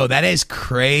 Yo, that is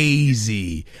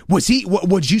crazy. Was he?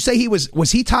 Would you say he was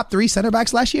he top 3 center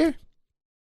backs last year?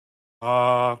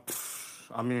 I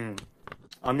mean,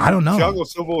 I don't know. Thiago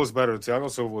Silva was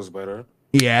better.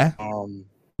 Yeah.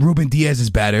 Ruben Diaz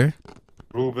is better.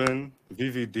 Ruben,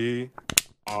 VVD,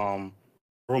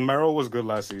 Romero was good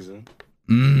last season.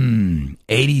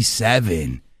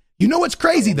 87. You know what's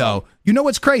crazy though? You know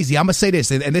what's crazy? I'm gonna say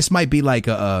this, and this might be like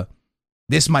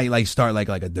this might like start like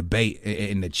a debate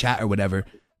in the chat or whatever.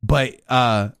 But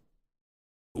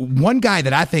one guy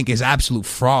that I think is absolute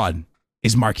fraud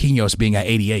is Marquinhos being at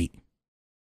 88.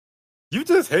 You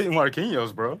just hate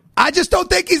Marquinhos, bro. I just don't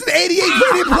think he's an 88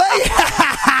 rated player.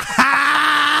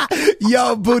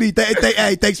 Yo, Booty,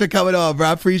 hey, thanks for coming on, bro.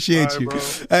 I appreciate you. Bro.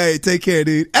 Hey, take care,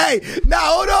 dude. Hey, now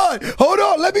hold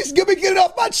on. Let me get it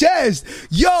off my chest.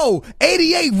 Yo,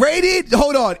 88 rated.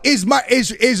 Hold on. Is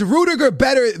Rudiger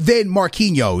better than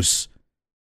Marquinhos?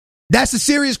 That's a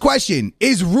serious question.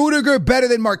 Is Rudiger better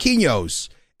than Marquinhos?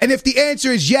 And if the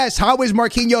answer is yes, how is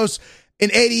Marquinhos an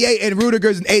 88 and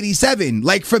Rudiger's an 87?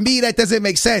 Like, for me, that doesn't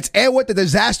make sense. And with the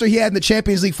disaster he had in the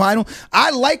Champions League final, I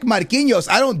like Marquinhos.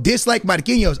 I don't dislike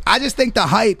Marquinhos. I just think the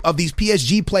hype of these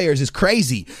PSG players is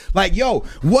crazy. Like, yo,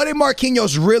 what did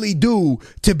Marquinhos really do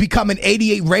to become an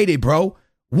 88 rated, bro?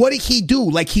 What did he do?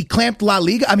 Like, he clamped La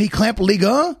Liga? I mean, he clamped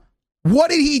Liga? What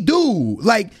did he do?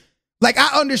 Like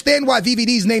I understand why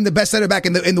VVD's named the best center back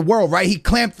in the world, right? He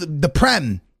clamped the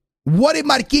Prem. What did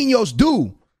Marquinhos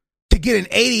do to get an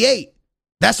 88?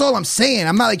 That's all I'm saying.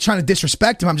 I'm not like trying to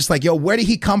disrespect him. I'm just like, yo, where did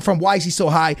he come from? Why is he so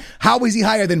high? How is he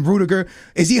higher than Rudiger?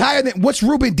 Is he higher than, what's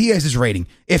Ruben Diaz's rating?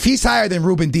 If he's higher than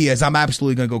Ruben Diaz, I'm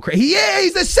absolutely going to go crazy. Yeah,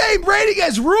 he's the same rating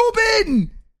as Ruben.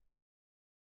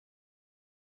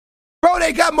 Bro,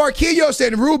 they got Marquinhos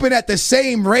and Ruben at the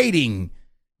same rating.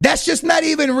 That's just not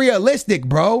even realistic,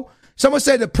 bro. Someone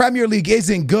said the Premier League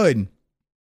isn't good.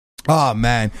 Oh,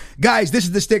 man. Guys, this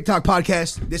is the Stick Talk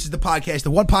podcast. This is the podcast,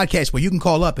 the one podcast where you can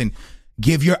call up and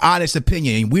give your honest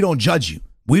opinion. We don't judge you.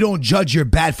 We don't judge your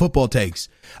bad football takes.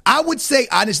 I would say,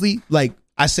 honestly, like,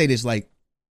 I would say this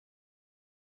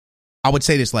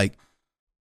like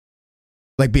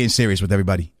being serious with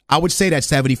everybody. I would say that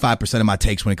 75% of my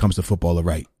takes when it comes to football are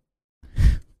right.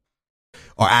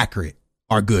 Are accurate.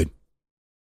 Are good.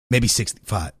 Maybe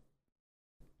 65.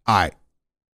 All right.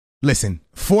 Listen,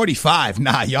 45.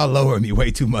 Nah, y'all lower me way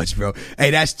too much, bro.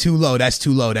 Hey, that's too low. That's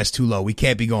too low. That's too low. We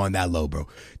can't be going that low, bro.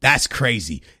 That's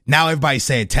crazy. Now everybody's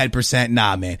saying 10%.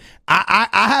 Nah, man. I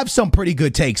have some pretty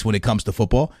good takes when it comes to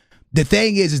football. The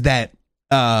thing is that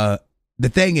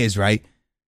right,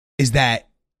 is that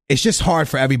it's just hard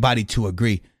for everybody to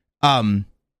agree.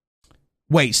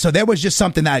 Wait, so there was just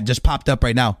something that just popped up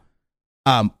right now.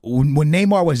 When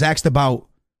Neymar was asked about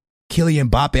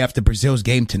Kylian Mbappe after Brazil's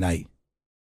game tonight,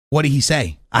 what did he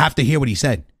say? I have to hear what he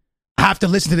said. I have to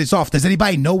listen to this off. Does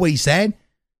anybody know what he said?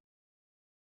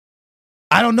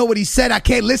 I don't know what he said. I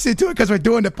can't listen to it because we're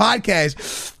doing the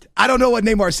podcast. I don't know what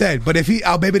Neymar said, but if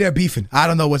maybe they're beefing. I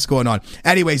don't know what's going on.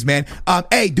 Anyways, man.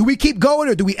 Hey, do we keep going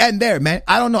or do we end there, man?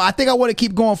 I don't know. I think I want to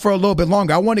keep going for a little bit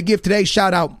longer. I want to give today's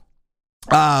shout out.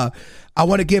 I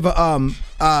want to give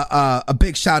a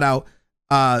big shout out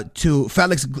to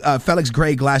Felix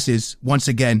Gray Glasses once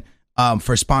again.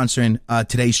 For sponsoring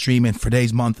today's stream and for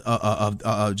today's month of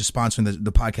just sponsoring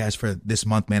the podcast for this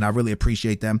month, man. I really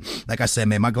appreciate them. Like I said,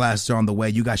 man, my glasses are on the way.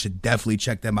 You guys should definitely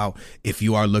check them out if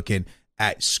you are looking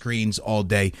at screens all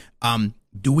day.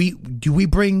 Do we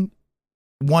bring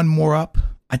one more up?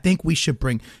 I think we should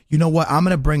bring. You know what? I'm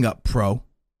gonna bring up Pro.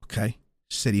 Okay,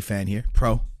 City fan here.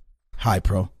 Pro, hi,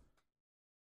 Pro.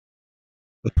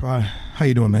 Pro, how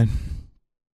you doing, man?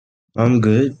 I'm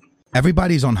good.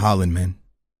 Everybody's on Haaland, man.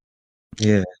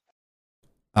 Yeah.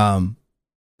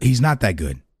 He's not that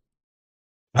good.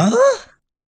 Huh?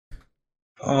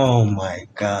 Oh my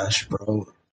gosh, bro.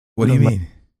 What do you mean?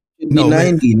 No,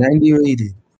 90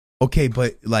 rated. Okay,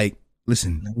 but like,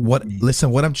 listen, what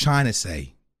I'm trying to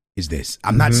say is this.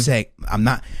 I'm not saying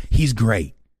he's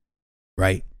great,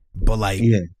 right? But like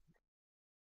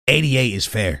 88 is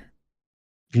fair.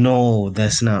 No,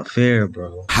 that's not fair,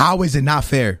 bro. How is it not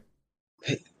fair?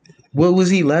 What was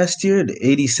he last year?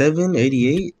 87,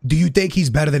 88? Do you think he's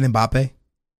better than Mbappe?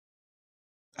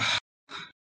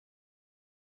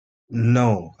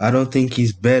 No, I don't think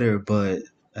he's better, but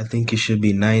I think it should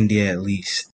be 90 at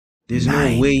least. There's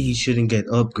no way he shouldn't get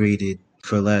upgraded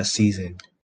for last season.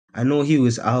 I know he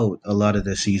was out a lot of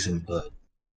the season, but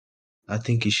I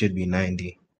think he should be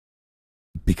 90.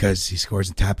 Because he scores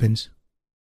in tap-ins?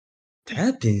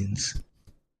 Tap-ins?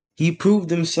 He proved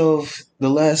himself the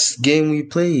last game we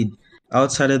played.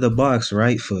 Outside of the box,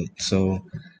 right foot. So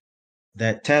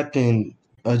that tap-in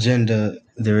agenda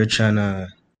they were trying to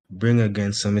bring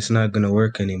against him, it's not going to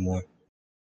work anymore.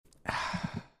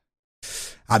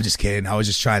 I'm just kidding. I was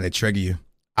just trying to trigger you.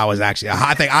 I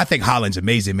think Haaland's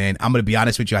amazing, man. I'm going to be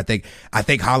honest with you. I think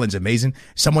Haaland's amazing.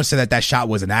 Someone said that shot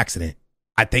was an accident.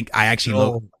 I think I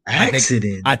actually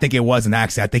accident. I think it was an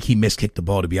accident. I think he miskicked the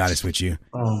ball, to be honest with you.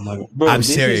 Oh my, bro, I'm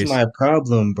this serious. is my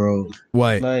problem, bro.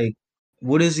 What? Like,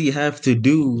 what does he have to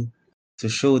do to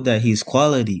show that he's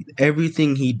quality?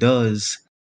 Everything he does,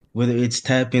 whether it's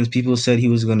tap-ins, people said he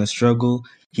was gonna struggle.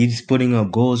 He's putting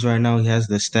up goals right now. He has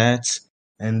the stats,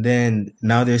 and then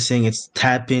now they're saying it's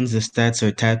tap-ins. The stats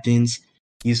are tap-ins.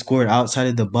 He scored outside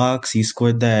of the box. He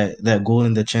scored that goal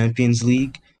in the Champions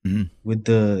League with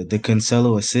the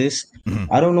Cancelo assist.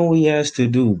 I don't know what he has to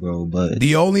do, bro. But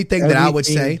the only thing I would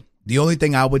say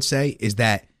is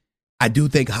that I do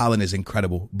think Haaland is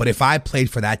incredible. But if I played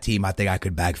for that team, I think I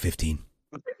could bag 15.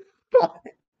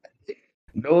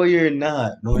 No, you're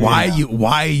not. No, why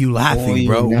are you laughing,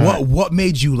 bro? What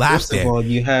made you laugh? First of all,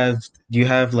 you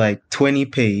have like 20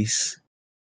 pace,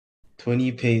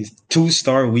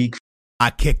 2-star weak. I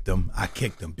kicked them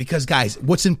because, guys,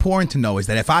 what's important to know is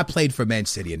that if I played for Man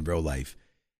City in real life,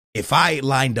 if I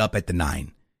lined up at the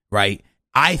 9, right,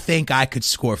 I think I could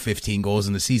score 15 goals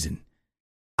in the season.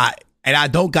 I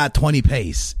don't got 20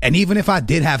 pace. And even if I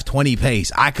did have 20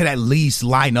 pace, I could at least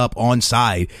line up on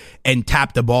side and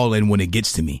tap the ball in when it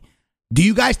gets to me. Do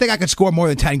you guys think I could score more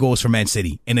than 10 goals for Man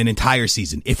City in an entire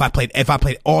season if I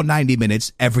played all 90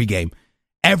 minutes every game?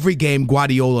 Every game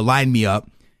Guardiola lined me up.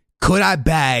 Could I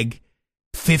bag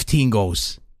 15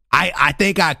 goals? I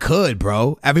think I could,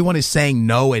 bro. Everyone is saying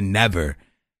no and never.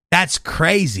 That's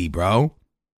crazy, bro.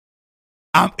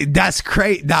 That's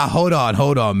crazy. Nah, hold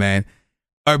on, man.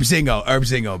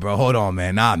 Herbzingo, bro. Hold on,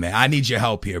 man. Nah, man. I need your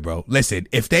help here, bro. Listen,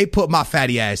 if they put my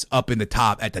fatty ass up in the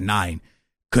top at the 9,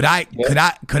 could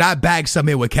I bag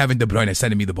something with Kevin De Bruyne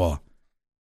sending me the ball?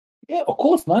 Yeah, of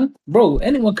course, man. Bro,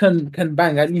 anyone can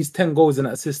bang at least 10 goals in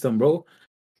that system, bro.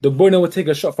 De Bruyne will take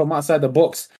a shot from outside the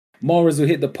box. Mahrez will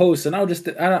hit the post, and I'll just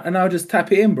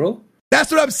tap it in, bro.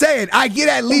 That's what I'm saying. I get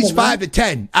at least 5 to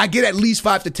 10. I get at least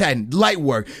 5 to 10. Light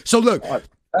work. So look,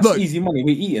 that's easy money.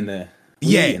 We're eating there.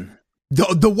 Eating.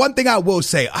 The one thing I will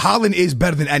say, Haaland is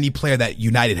better than any player that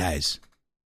United has.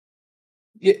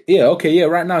 Yeah. Okay. Yeah.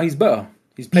 Right now he's better.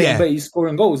 He's playing better. He's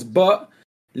scoring goals. But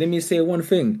let me say one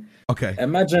thing. Okay.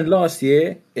 Imagine last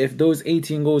year if those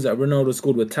 18 goals that Ronaldo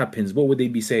scored were tap-ins. What would they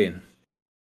be saying?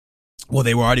 Well,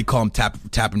 they were already calling him tap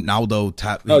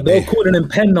Ronaldo. No, they were calling him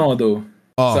Ronaldo.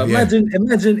 Oh, so imagine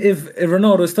if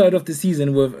Ronaldo started off the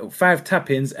season with 5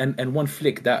 tap-ins and 1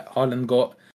 flick that Haaland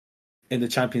got in the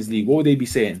Champions League. What would they be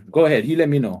saying? Go ahead, you let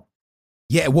me know.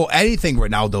 Yeah, well, anything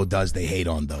Ronaldo does, they hate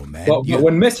on, though, man. But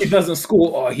when Messi doesn't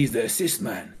score, he's the assist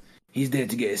man. He's there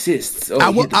to get assists.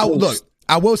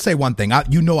 I will say one thing. I'm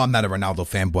not a Ronaldo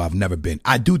fanboy. I've never been.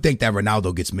 I do think that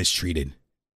Ronaldo gets mistreated.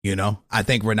 You know, I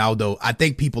think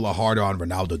people are harder on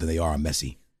Ronaldo than they are on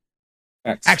Messi.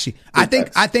 Facts. Actually, I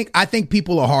think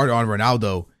people are harder on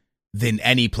Ronaldo than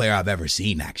any player I've ever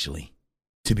seen. Actually,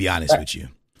 to be honest with you,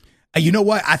 and you know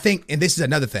what? I think, and this is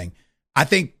another thing. I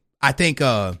think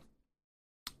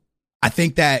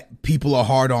that people are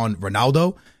hard on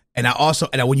Ronaldo, and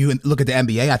when you look at the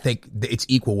NBA, I think it's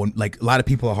equal. When like a lot of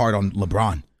people are hard on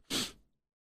LeBron.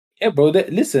 Yeah, bro.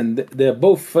 Listen, they're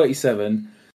both 37.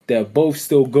 They're both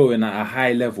still going at a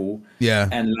high level. Yeah,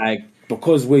 and like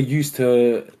because we're used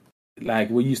to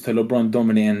LeBron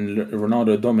dominating,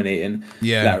 Ronaldo dominating.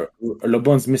 Yeah, like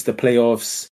LeBron's missed the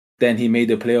playoffs. Then he made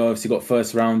the playoffs. He got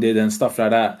first rounded and stuff like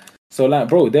that. So like,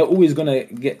 bro, they're always gonna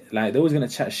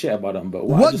chat shit about him. But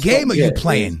what game are you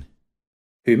playing?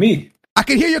 Who, me? I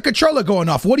can hear your controller going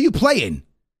off. What are you playing?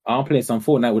 I'm playing some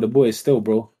Fortnite with the boys still,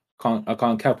 bro. I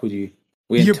can't cap with you.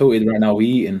 We're tilted right now. We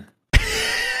eating.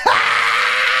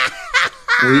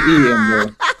 We eating, bro.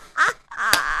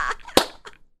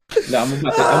 I'm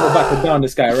about to down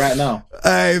this guy right now.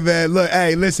 Hey, man, look,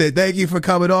 listen, thank you for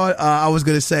coming on. I was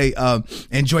going to say,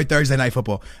 enjoy Thursday Night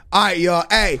Football. All right, y'all.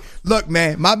 Hey, look,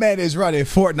 man, my man is running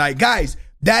Fortnite. Guys,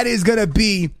 that is going to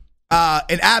be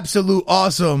an absolute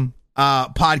awesome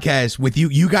podcast with you.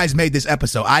 You guys made this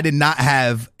episode. I did not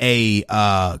have a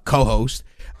co-host.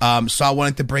 So I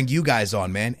wanted to bring you guys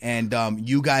on, man. And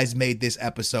you guys made this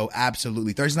episode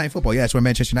absolutely. Thursday Night Football. Yeah, that's where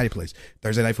Manchester United plays.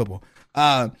 Thursday Night Football.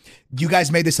 You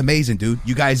guys made this amazing, dude.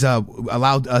 You guys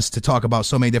allowed us to talk about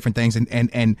so many different things.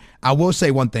 And I will say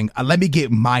one thing. Let me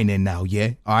get mine in now,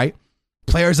 yeah? All right?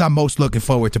 Players I'm most looking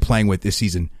forward to playing with this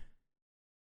season.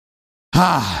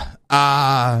 Gold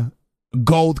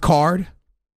card.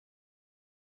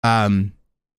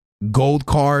 Gold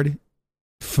card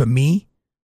for me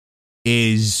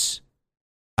is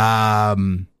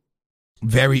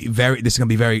very, very, this is going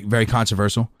to be very, very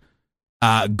controversial.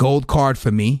 Gold card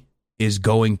for me is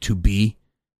going to be,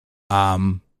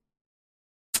 man,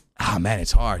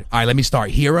 it's hard. All right, let me start.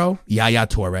 Hero, Yaya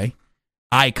Toure.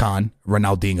 Icon,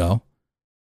 Ronaldinho.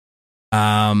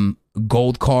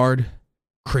 Gold card,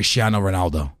 Cristiano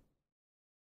Ronaldo.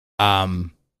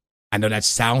 I know that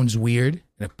sounds weird.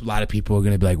 A lot of people are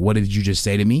going to be like, what did you just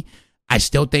say to me? I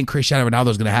still think Cristiano Ronaldo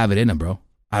is going to have it in him, bro.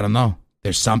 I don't know.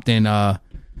 There's something, I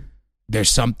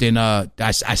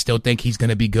still think he's going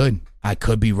to be good. I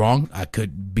could be wrong. I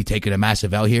could be taking a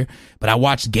massive L here. But I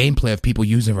watched gameplay of people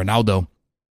using Ronaldo,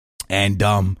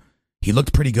 and he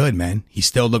looked pretty good, man. He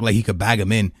still looked like he could bag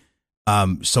him in.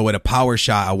 So with a power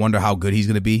shot, I wonder how good he's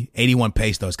going to be. 81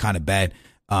 pace, though, is kind of bad.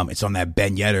 It's on that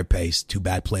Ben Yedder pace. Two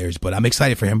bad players, but I'm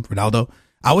excited for him, Ronaldo.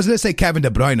 I was going to say Kevin De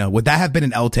Bruyne. Would that have been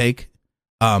an L take?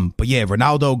 But yeah,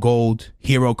 Ronaldo, gold,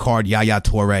 hero card, Yaya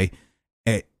Toure,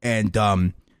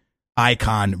 and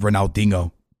icon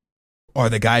Ronaldinho are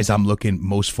the guys I'm looking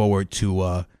most forward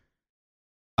to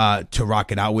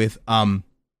rocking out with.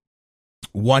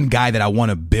 One guy that I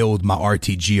want to build my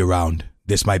RTG around,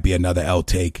 this might be another L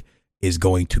take, is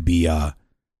going to be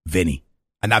Anthony.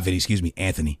 I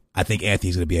think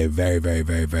Anthony's going to be a very, very,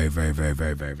 very, very, very, very,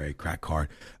 very, very, very crack card.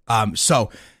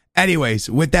 So anyways,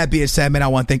 with that being said, man, I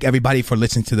want to thank everybody for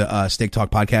listening to the Stick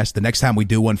Talk podcast. The next time we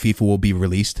do one, FIFA will be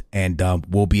released, and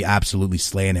we'll be absolutely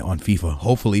slaying it on FIFA.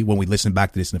 Hopefully, when we listen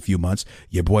back to this in a few months,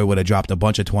 your boy would have dropped a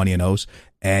bunch of 20-0s,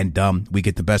 and we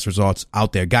get the best results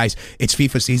out there. Guys, it's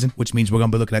FIFA season, which means we're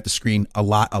going to be looking at the screen a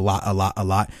lot.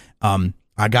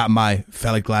 I got my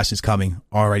Felix glasses coming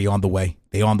already on the way.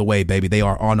 They on the way, baby. They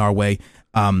are on our way.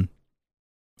 I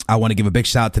want to give a big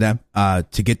shout out to them.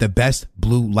 To get the best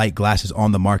blue light glasses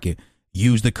on the market,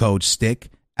 use the code STICK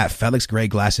at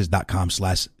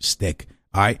felixgrayglasses.com/stick.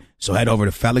 All right. So head over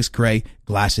to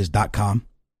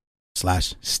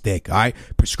felixgrayglasses.com/stick. All right.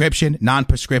 Prescription,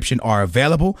 non-prescription are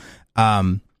available.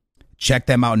 Check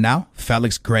them out now.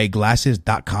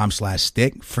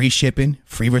 felixgrayglasses.com/stick. Free shipping,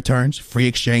 free returns, free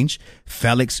exchange.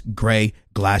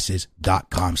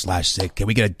 felixgrayglasses.com/stick. Can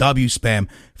we get a W spam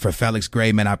for Felix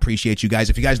Gray, man? I appreciate you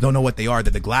guys. If you guys don't know what they are,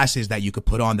 they're the glasses that you could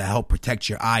put on to help protect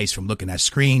your eyes from looking at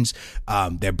screens.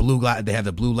 They're blue they have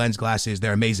the blue lens glasses.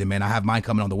 They're amazing, man. I have mine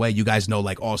coming on the way. You guys know,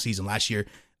 like all season last year,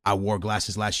 I wore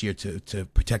glasses last year to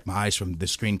protect my eyes from the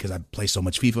screen because I play so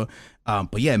much FIFA.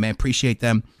 But yeah, man, appreciate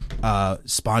them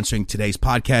sponsoring today's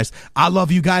podcast. I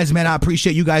love you guys, man. I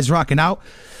appreciate you guys rocking out.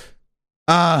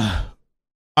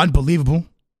 Unbelievable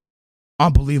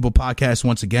podcast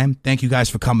once again. Thank you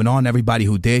guys for coming on. Everybody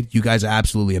who did, you guys are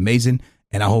absolutely amazing.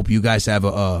 And I hope you guys have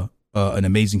an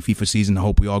amazing FIFA season. I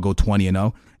hope we all go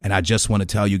 20-0. And I just want to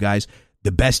tell you guys,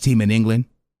 the best team in England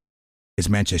is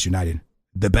Manchester United.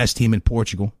 The best team in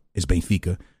Portugal is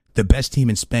Benfica. The best team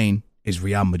in Spain is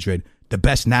Real Madrid. The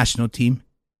best national team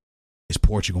is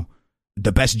Portugal.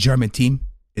 The best German team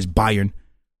is Bayern.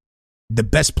 The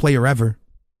best player ever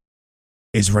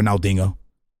is Ronaldinho.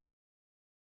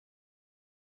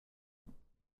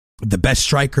 The best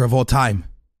striker of all time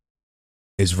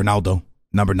is Ronaldo,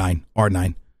 number 9,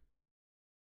 R9.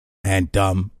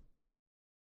 And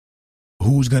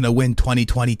who's going to win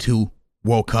 2022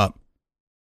 World Cup?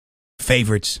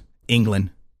 Favorites,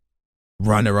 England.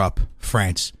 Runner-up,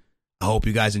 France. I hope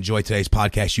you guys enjoyed today's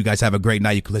podcast. You guys have a great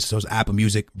night. You can listen to those Apple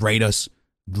Music. Rate us.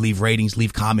 Leave ratings.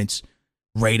 Leave comments.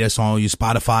 Rate us on your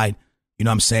Spotify. You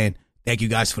know what I'm saying? Thank you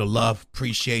guys for the love.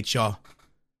 Appreciate y'all.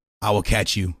 I will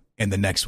catch you in the next one.